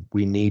time.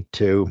 We need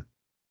to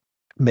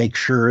make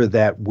sure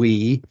that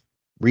we,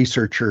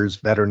 researchers,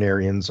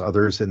 veterinarians,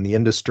 others in the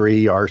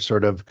industry, are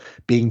sort of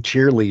being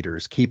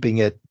cheerleaders, keeping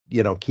it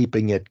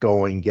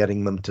going,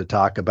 getting them to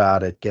talk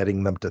about it,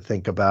 getting them to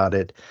think about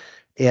it,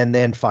 and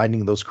then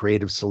finding those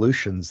creative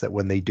solutions that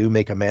when they do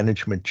make a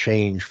management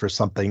change for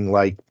something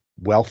like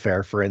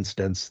welfare, for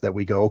instance, that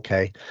we go,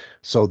 okay,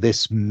 so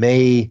this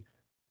may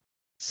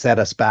set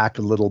us back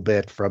a little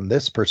bit from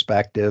this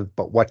perspective,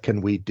 but what can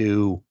we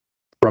do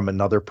from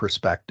another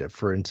perspective?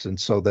 For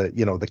instance, so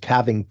the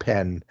calving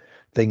pen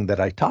thing that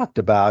I talked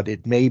about,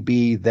 it may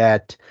be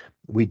that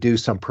we do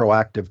some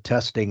proactive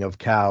testing of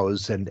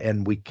cows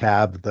and we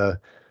calve the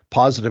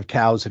positive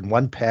cows in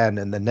one pen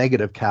and the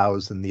negative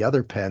cows in the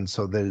other pen,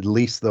 so that at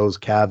least those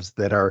calves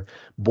that are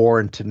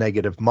born to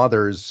negative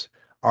mothers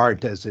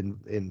aren't as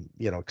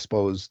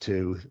exposed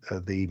to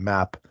the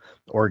MAP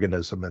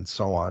organism and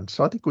so on.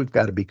 So I think we've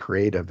got to be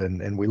creative,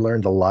 and we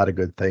learned a lot of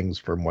good things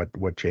from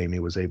what Jamie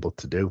was able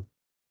to do.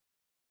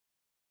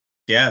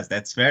 Yes,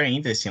 that's very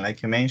interesting.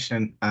 Like you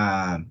mentioned,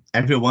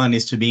 everyone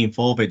is to be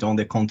involved on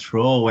the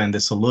control and the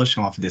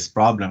solution of this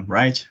problem,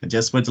 right? I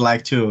just would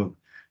like to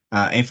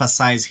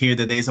emphasize here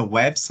that there's a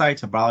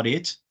website about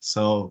it.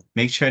 So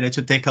make sure that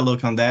you take a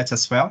look on that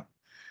as well.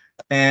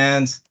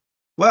 And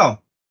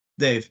well,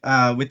 Dave,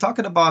 we talked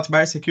about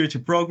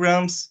biosecurity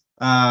programs.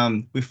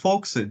 We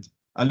focused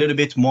a little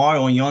bit more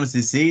on Jones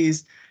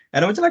disease.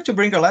 And I would like to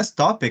bring our last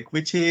topic,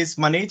 which is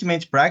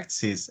management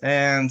practices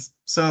and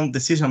some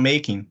decision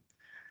making.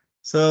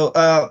 So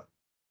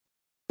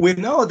we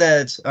know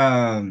that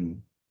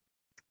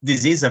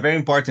disease is a very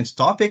important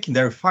topic in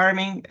dairy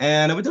farming,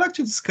 and I would like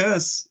to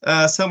discuss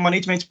some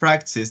management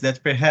practices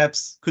that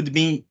perhaps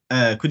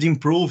could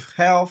improve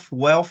health,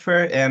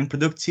 welfare, and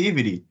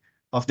productivity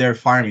of dairy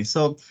farming.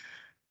 So,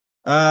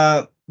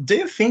 do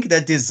you think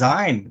that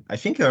design? I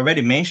think I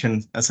already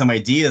mentioned some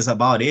ideas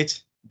about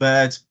it,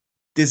 but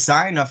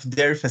design of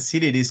dairy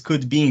facilities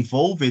could be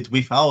involved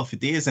with all of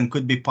this and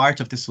could be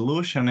part of the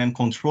solution and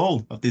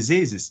control of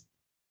diseases.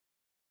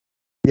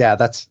 Yeah,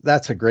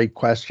 that's a great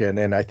question,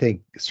 and I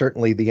think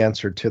certainly the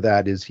answer to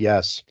that is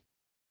yes,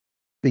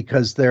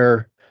 because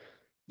I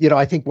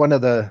think one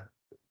of the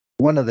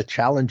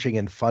challenging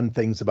and fun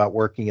things about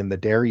working in the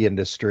dairy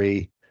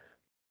industry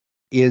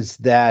is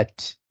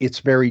that it's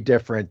very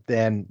different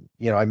than,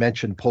 I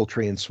mentioned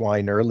poultry and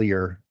swine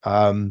earlier,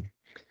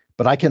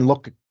 but I can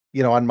look,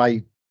 on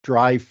my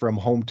drive from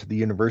home to the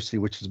university,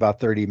 which is about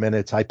 30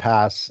 minutes, I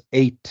pass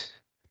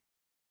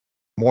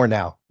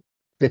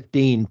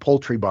 15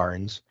 poultry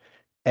barns,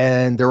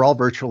 and they're all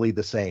virtually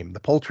the same. The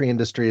poultry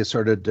industry has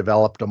sort of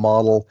developed a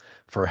model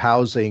for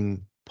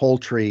housing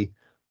poultry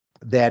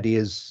that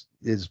is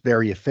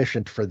very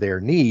efficient for their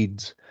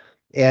needs,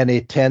 and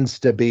it tends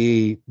to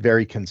be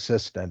very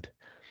consistent.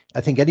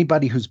 I think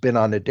anybody who's been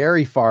on a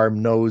dairy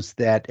farm knows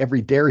that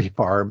every dairy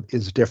farm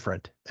is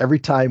different. Every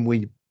time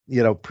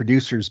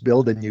producers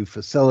build a new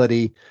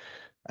facility,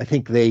 I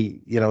think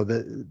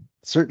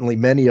certainly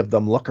many of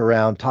them look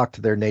around, talk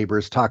to their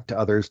neighbors, talk to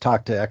others,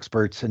 talk to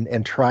experts,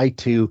 and try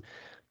to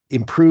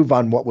improve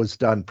on what was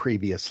done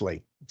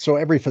previously. So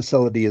every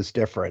facility is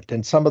different,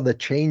 and some of the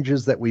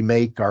changes that we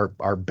make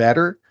are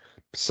better.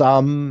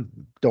 Some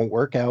don't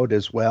work out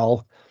as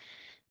well.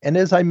 And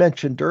as I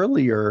mentioned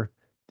earlier,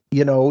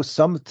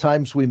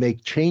 sometimes we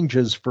make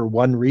changes for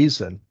one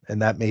reason,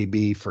 and that may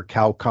be for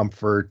cow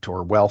comfort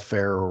or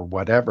welfare or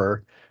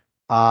whatever,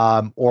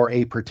 or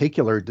a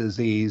particular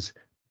disease,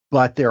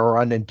 but there are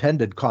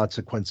unintended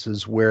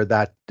consequences where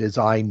that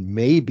design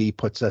maybe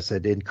puts us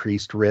at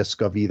increased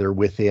risk of either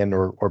within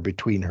or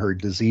between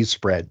herd disease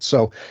spread.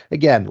 So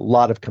again, a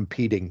lot of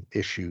competing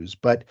issues.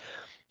 But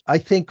I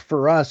think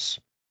for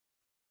us,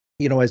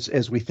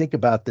 as we think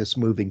about this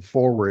moving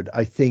forward,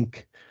 I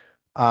think,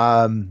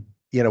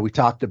 we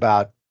talked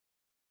about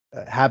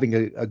having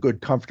a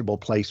good, comfortable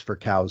place for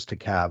cows to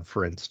calve,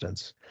 for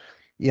instance.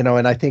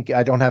 And I think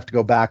I don't have to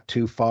go back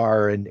too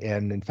far. And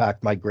in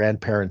fact, my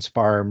grandparents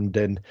farmed,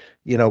 and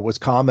it was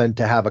common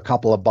to have a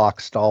couple of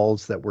box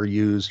stalls that were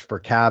used for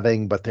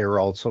calving, but they were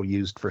also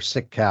used for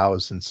sick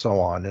cows and so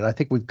on. And I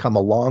think we've come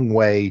a long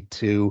way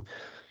to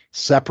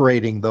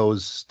separating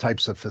those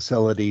types of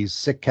facilities.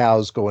 Sick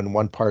cows go in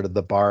one part of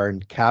the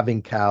barn,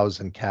 calving cows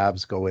and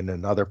calves go in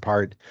another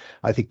part.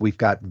 I think we've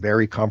got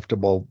very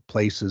comfortable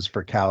places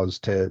for cows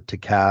to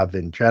calve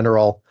in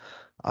general.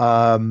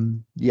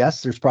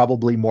 Yes, there's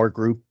probably more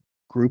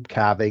group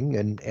calving,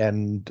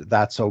 and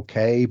that's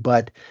okay.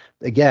 But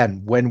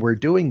again, when we're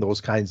doing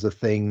those kinds of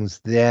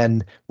things,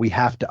 then we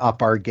have to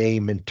up our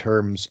game in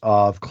terms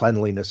of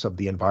cleanliness of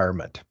the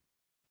environment.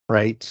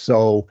 Right.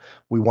 So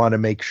we want to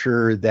make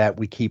sure that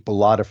we keep a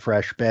lot of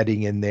fresh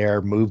bedding in there,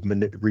 remove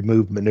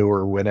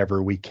manure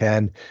whenever we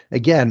can.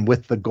 Again,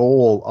 with the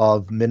goal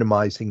of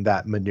minimizing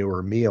that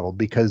manure meal,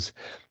 because,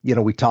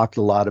 we talked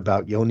a lot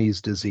about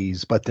Johne's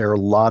disease, but there are a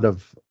lot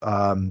of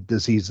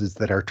diseases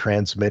that are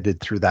transmitted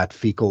through that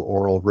fecal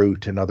oral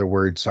route. In other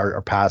words,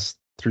 are passed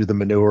through the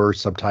manure,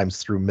 sometimes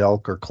through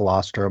milk or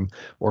colostrum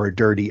or a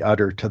dirty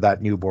udder to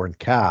that newborn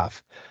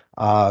calf.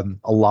 A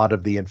lot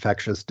of the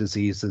infectious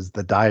diseases,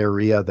 the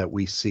diarrhea that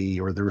we see,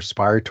 or the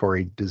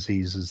respiratory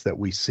diseases that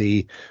we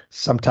see,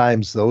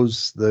 sometimes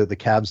the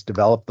calves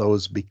develop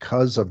those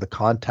because of the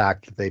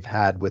contact that they've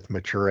had with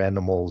mature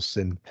animals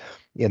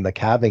in the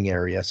calving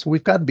area. So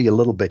we've got to be a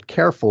little bit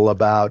careful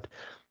about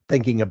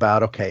thinking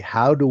about, okay,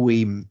 how do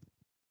we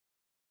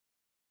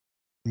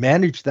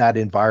manage that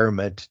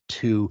environment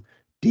to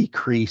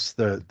decrease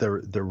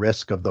the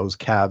risk of those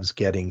calves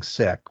getting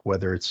sick,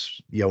 whether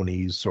it's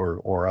Johne's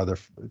or other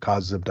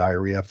causes of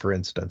diarrhea, for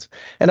instance.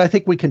 And I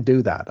think we can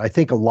do that. I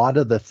think a lot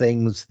of the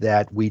things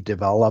that we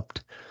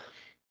developed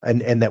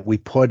and that we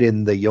put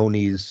in the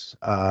Johne's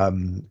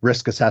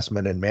risk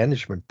assessment and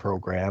management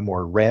program,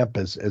 or RAMP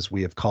as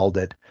we have called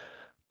it,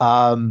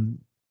 um,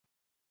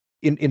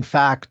 in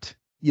fact,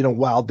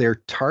 while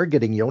they're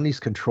targeting Johne's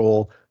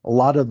control, a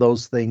lot of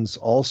those things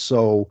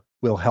also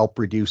will help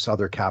reduce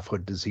other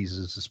calfhood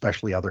diseases,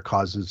 especially other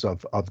causes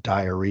of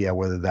diarrhea,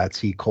 whether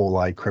that's E.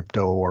 coli,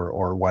 crypto,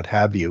 or what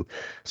have you.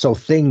 So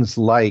things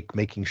like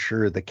making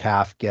sure the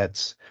calf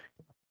gets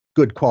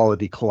good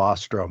quality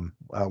colostrum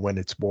when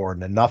it's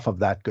born, enough of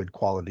that good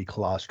quality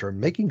colostrum,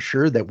 making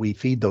sure that we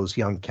feed those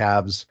young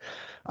calves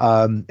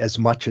as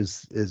much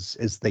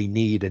as they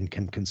need and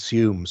can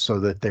consume, so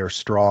that they're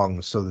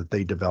strong, so that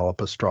they develop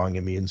a strong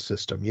immune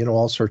system,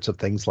 all sorts of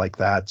things like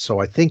that.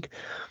 So I think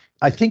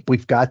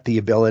we've got the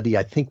ability,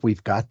 I think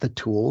we've got the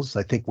tools,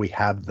 I think we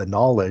have the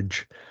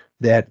knowledge,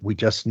 that we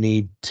just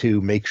need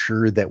to make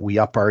sure that we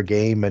up our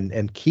game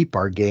and keep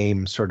our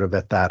game sort of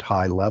at that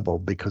high level.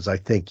 Because I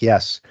think,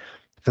 yes,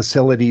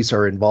 facilities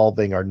are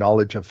involving our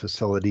knowledge of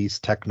facilities,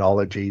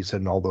 technologies,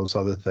 and all those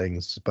other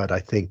things. But I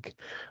think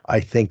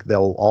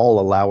they'll all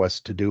allow us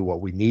to do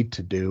what we need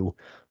to do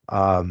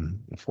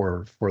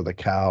for the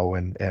cow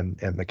and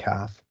the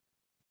calf.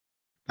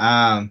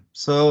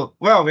 So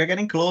well, we're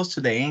getting close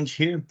to the end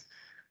here,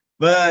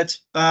 but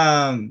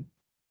I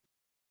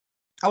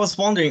was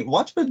wondering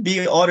what would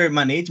be other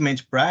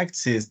management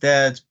practices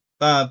that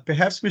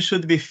perhaps we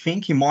should be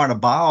thinking more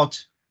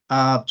about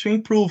to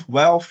improve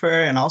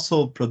welfare and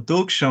also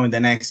production in the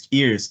next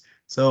years.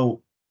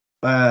 So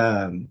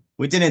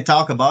we didn't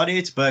talk about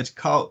it, but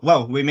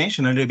well, we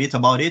mentioned a little bit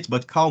about it,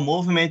 but cow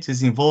movement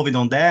is involved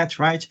on that,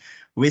 right?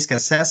 Risk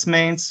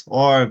assessments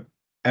or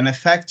an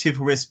effective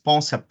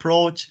response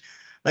approach.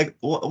 Like,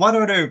 what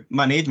other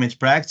management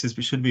practices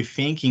we should be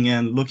thinking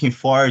and looking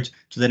forward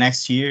to the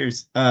next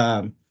years?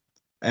 And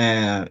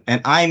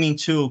aiming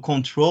to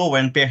control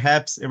and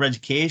perhaps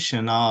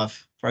eradication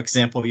of, for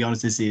example,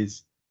 Johne's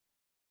disease.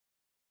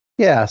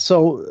 Yeah,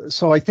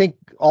 so I think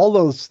all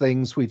those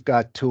things we've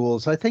got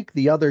tools. I think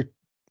the other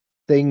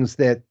things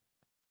that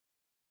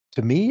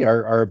to me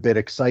are a bit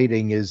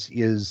exciting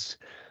is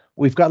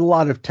we've got a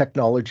lot of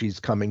technologies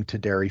coming to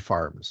dairy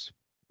farms,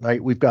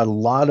 right? We've got a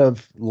lot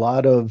of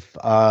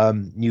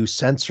new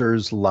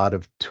sensors, a lot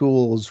of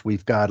tools.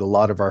 We've got a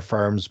lot of our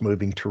farms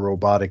moving to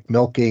robotic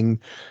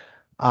milking.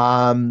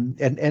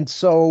 And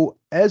so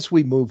as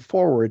we move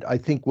forward, I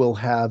think we'll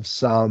have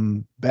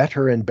some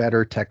better and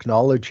better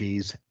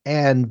technologies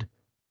and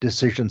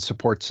decision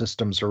support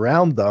systems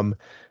around them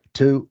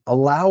to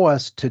allow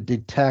us to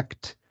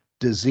detect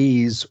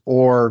disease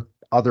or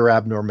other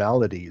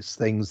abnormalities,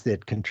 things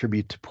that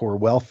contribute to poor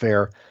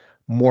welfare,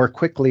 more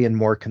quickly and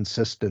more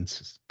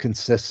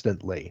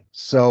consistently.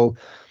 So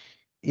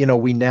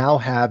we now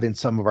have in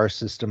some of our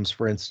systems,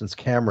 for instance,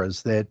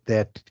 cameras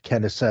that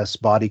can assess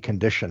body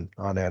condition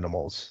on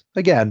animals.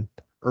 Again,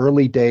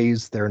 early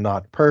days, they're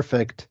not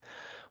perfect.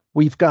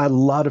 We've got a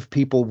lot of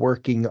people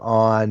working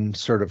on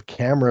sort of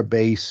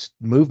camera-based,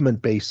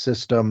 movement-based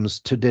systems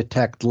to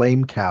detect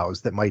lame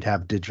cows that might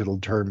have digital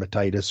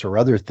dermatitis or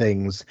other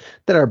things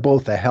that are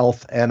both a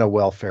health and a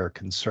welfare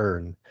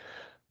concern.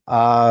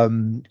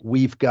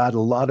 We've got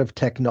a lot of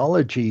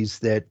technologies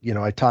that,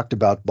 I talked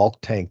about bulk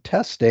tank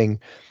testing.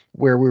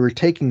 where we were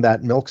taking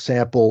that milk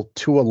sample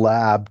to a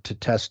lab to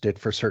test it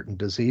for certain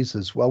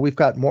diseases. Well, we've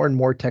got more and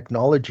more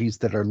technologies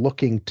that are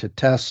looking to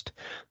test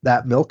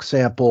that milk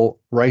sample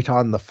right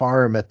on the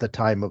farm at the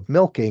time of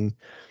milking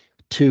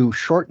to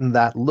shorten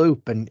that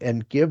loop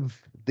and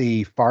give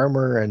the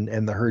farmer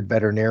and the herd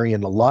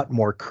veterinarian a lot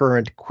more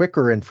current,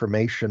 quicker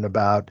information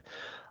about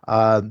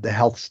the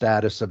health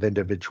status of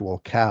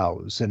individual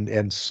cows.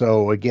 And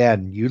so,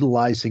 again,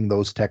 utilizing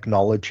those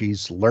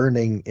technologies,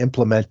 learning,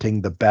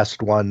 implementing the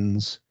best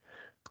ones,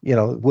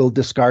 we'll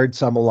discard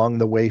some along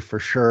the way for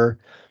sure,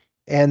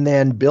 and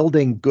then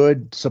building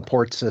good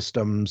support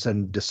systems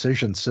and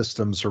decision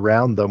systems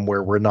around them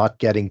where we're not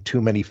getting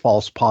too many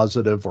false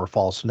positive or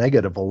false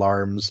negative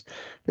alarms.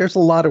 There's a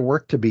lot of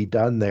work to be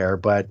done there,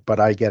 but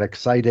I get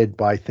excited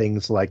by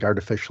things like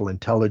artificial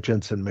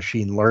intelligence and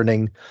machine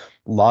learning.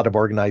 A lot of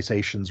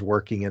organizations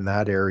working in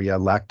that area.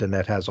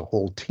 Lactanet has a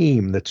whole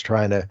team that's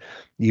trying to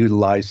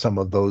utilize some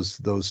of those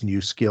new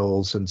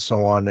skills and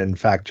so on. In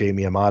fact,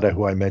 Jamie Amata,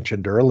 who I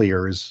mentioned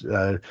earlier, is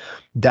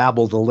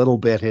dabbled a little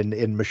bit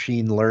in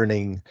machine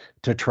learning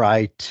to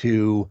try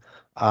to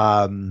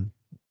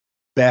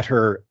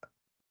better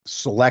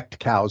select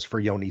cows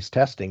for Johne's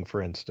testing,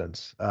 for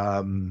instance.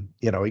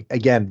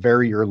 Again,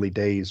 very early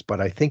days, but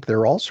I think there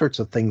are all sorts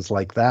of things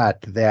like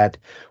that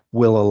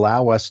will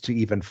allow us to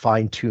even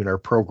fine-tune our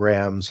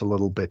programs a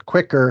little bit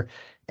quicker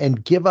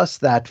and give us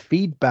that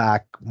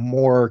feedback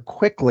more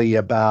quickly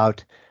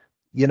about,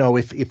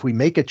 if we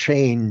make a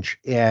change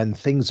and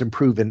things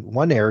improve in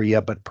one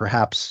area, but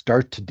perhaps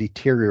start to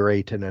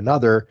deteriorate in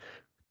another,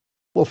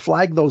 we'll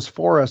flag those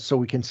for us so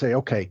we can say,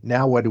 okay,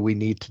 now what do we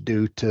need to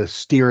do to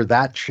steer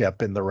that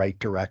ship in the right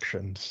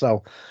direction?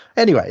 So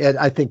anyway,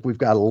 I think we've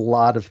got a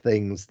lot of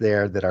things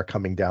there that are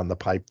coming down the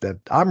pipe that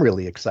I'm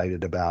really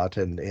excited about,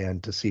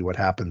 and to see what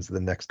happens in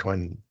the next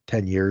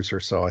 10 years or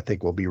so, I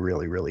think will be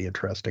really, really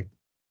interesting.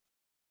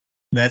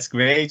 That's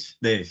great,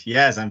 Dave.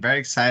 Yes, I'm very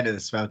excited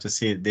as well to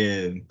see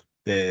the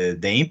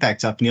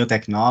impact of new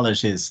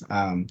technologies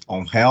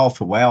on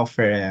health,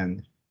 welfare,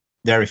 and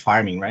dairy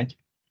farming, right?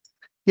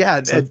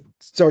 Yeah,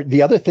 so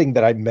the other thing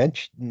that I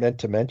meant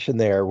to mention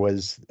there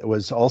was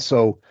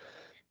also,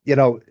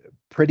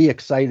 pretty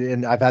excited,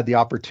 and I've had the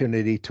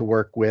opportunity to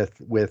work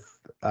with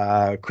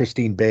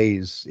Christine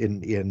Bays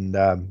in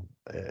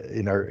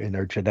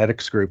our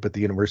genetics group at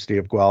the University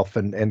of Guelph,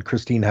 and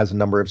Christine has a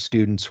number of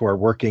students who are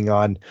working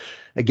on,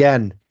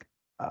 again,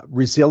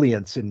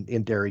 resilience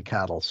in dairy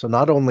cattle. So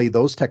not only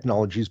those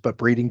technologies, but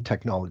breeding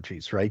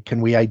technologies, right? Can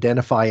we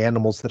identify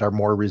animals that are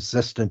more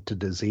resistant to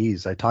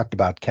disease? I talked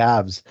about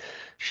calves.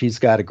 She's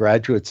got a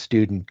graduate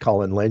student,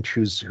 Colin Lynch,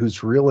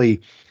 who's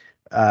really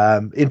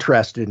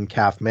interested in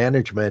calf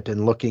management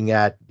and looking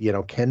at,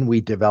 can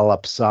we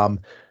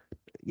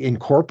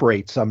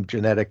incorporate some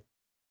genetic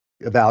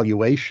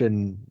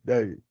evaluation,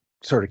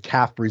 sort of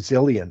calf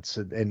resilience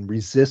and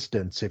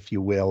resistance, if you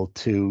will,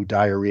 to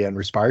diarrhea and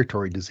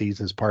respiratory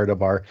disease as part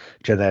of our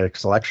genetic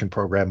selection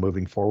program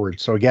moving forward.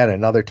 So again,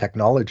 another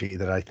technology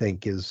that I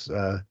think is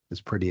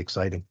pretty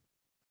exciting.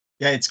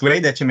 Yeah, it's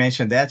great that you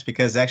mentioned that,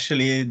 because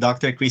actually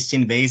Dr.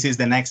 Christine Bays is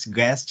the next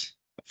guest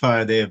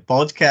for the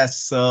podcast.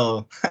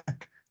 So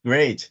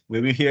great. We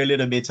will hear a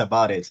little bit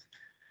about it.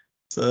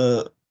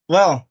 So,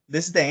 well,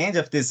 this is the end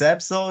of this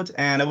episode,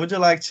 and I would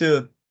like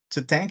to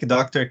thank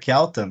Dr.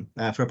 Kelton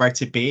for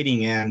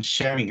participating and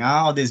sharing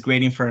all this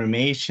great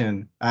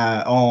information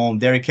on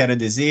dairy cattle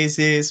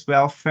diseases,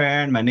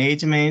 welfare, and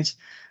management.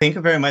 Thank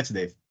you very much,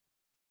 Dave.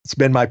 It's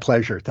been my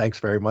pleasure. Thanks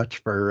very much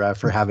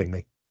for having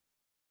me.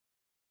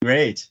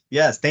 Great.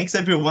 Yes, thanks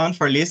everyone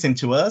for listening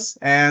to us,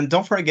 and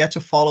don't forget to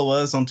follow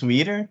us on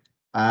Twitter.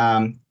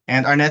 And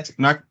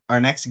our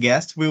next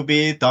guest will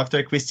be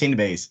Dr. Christine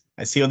Bays.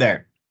 I see you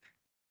there.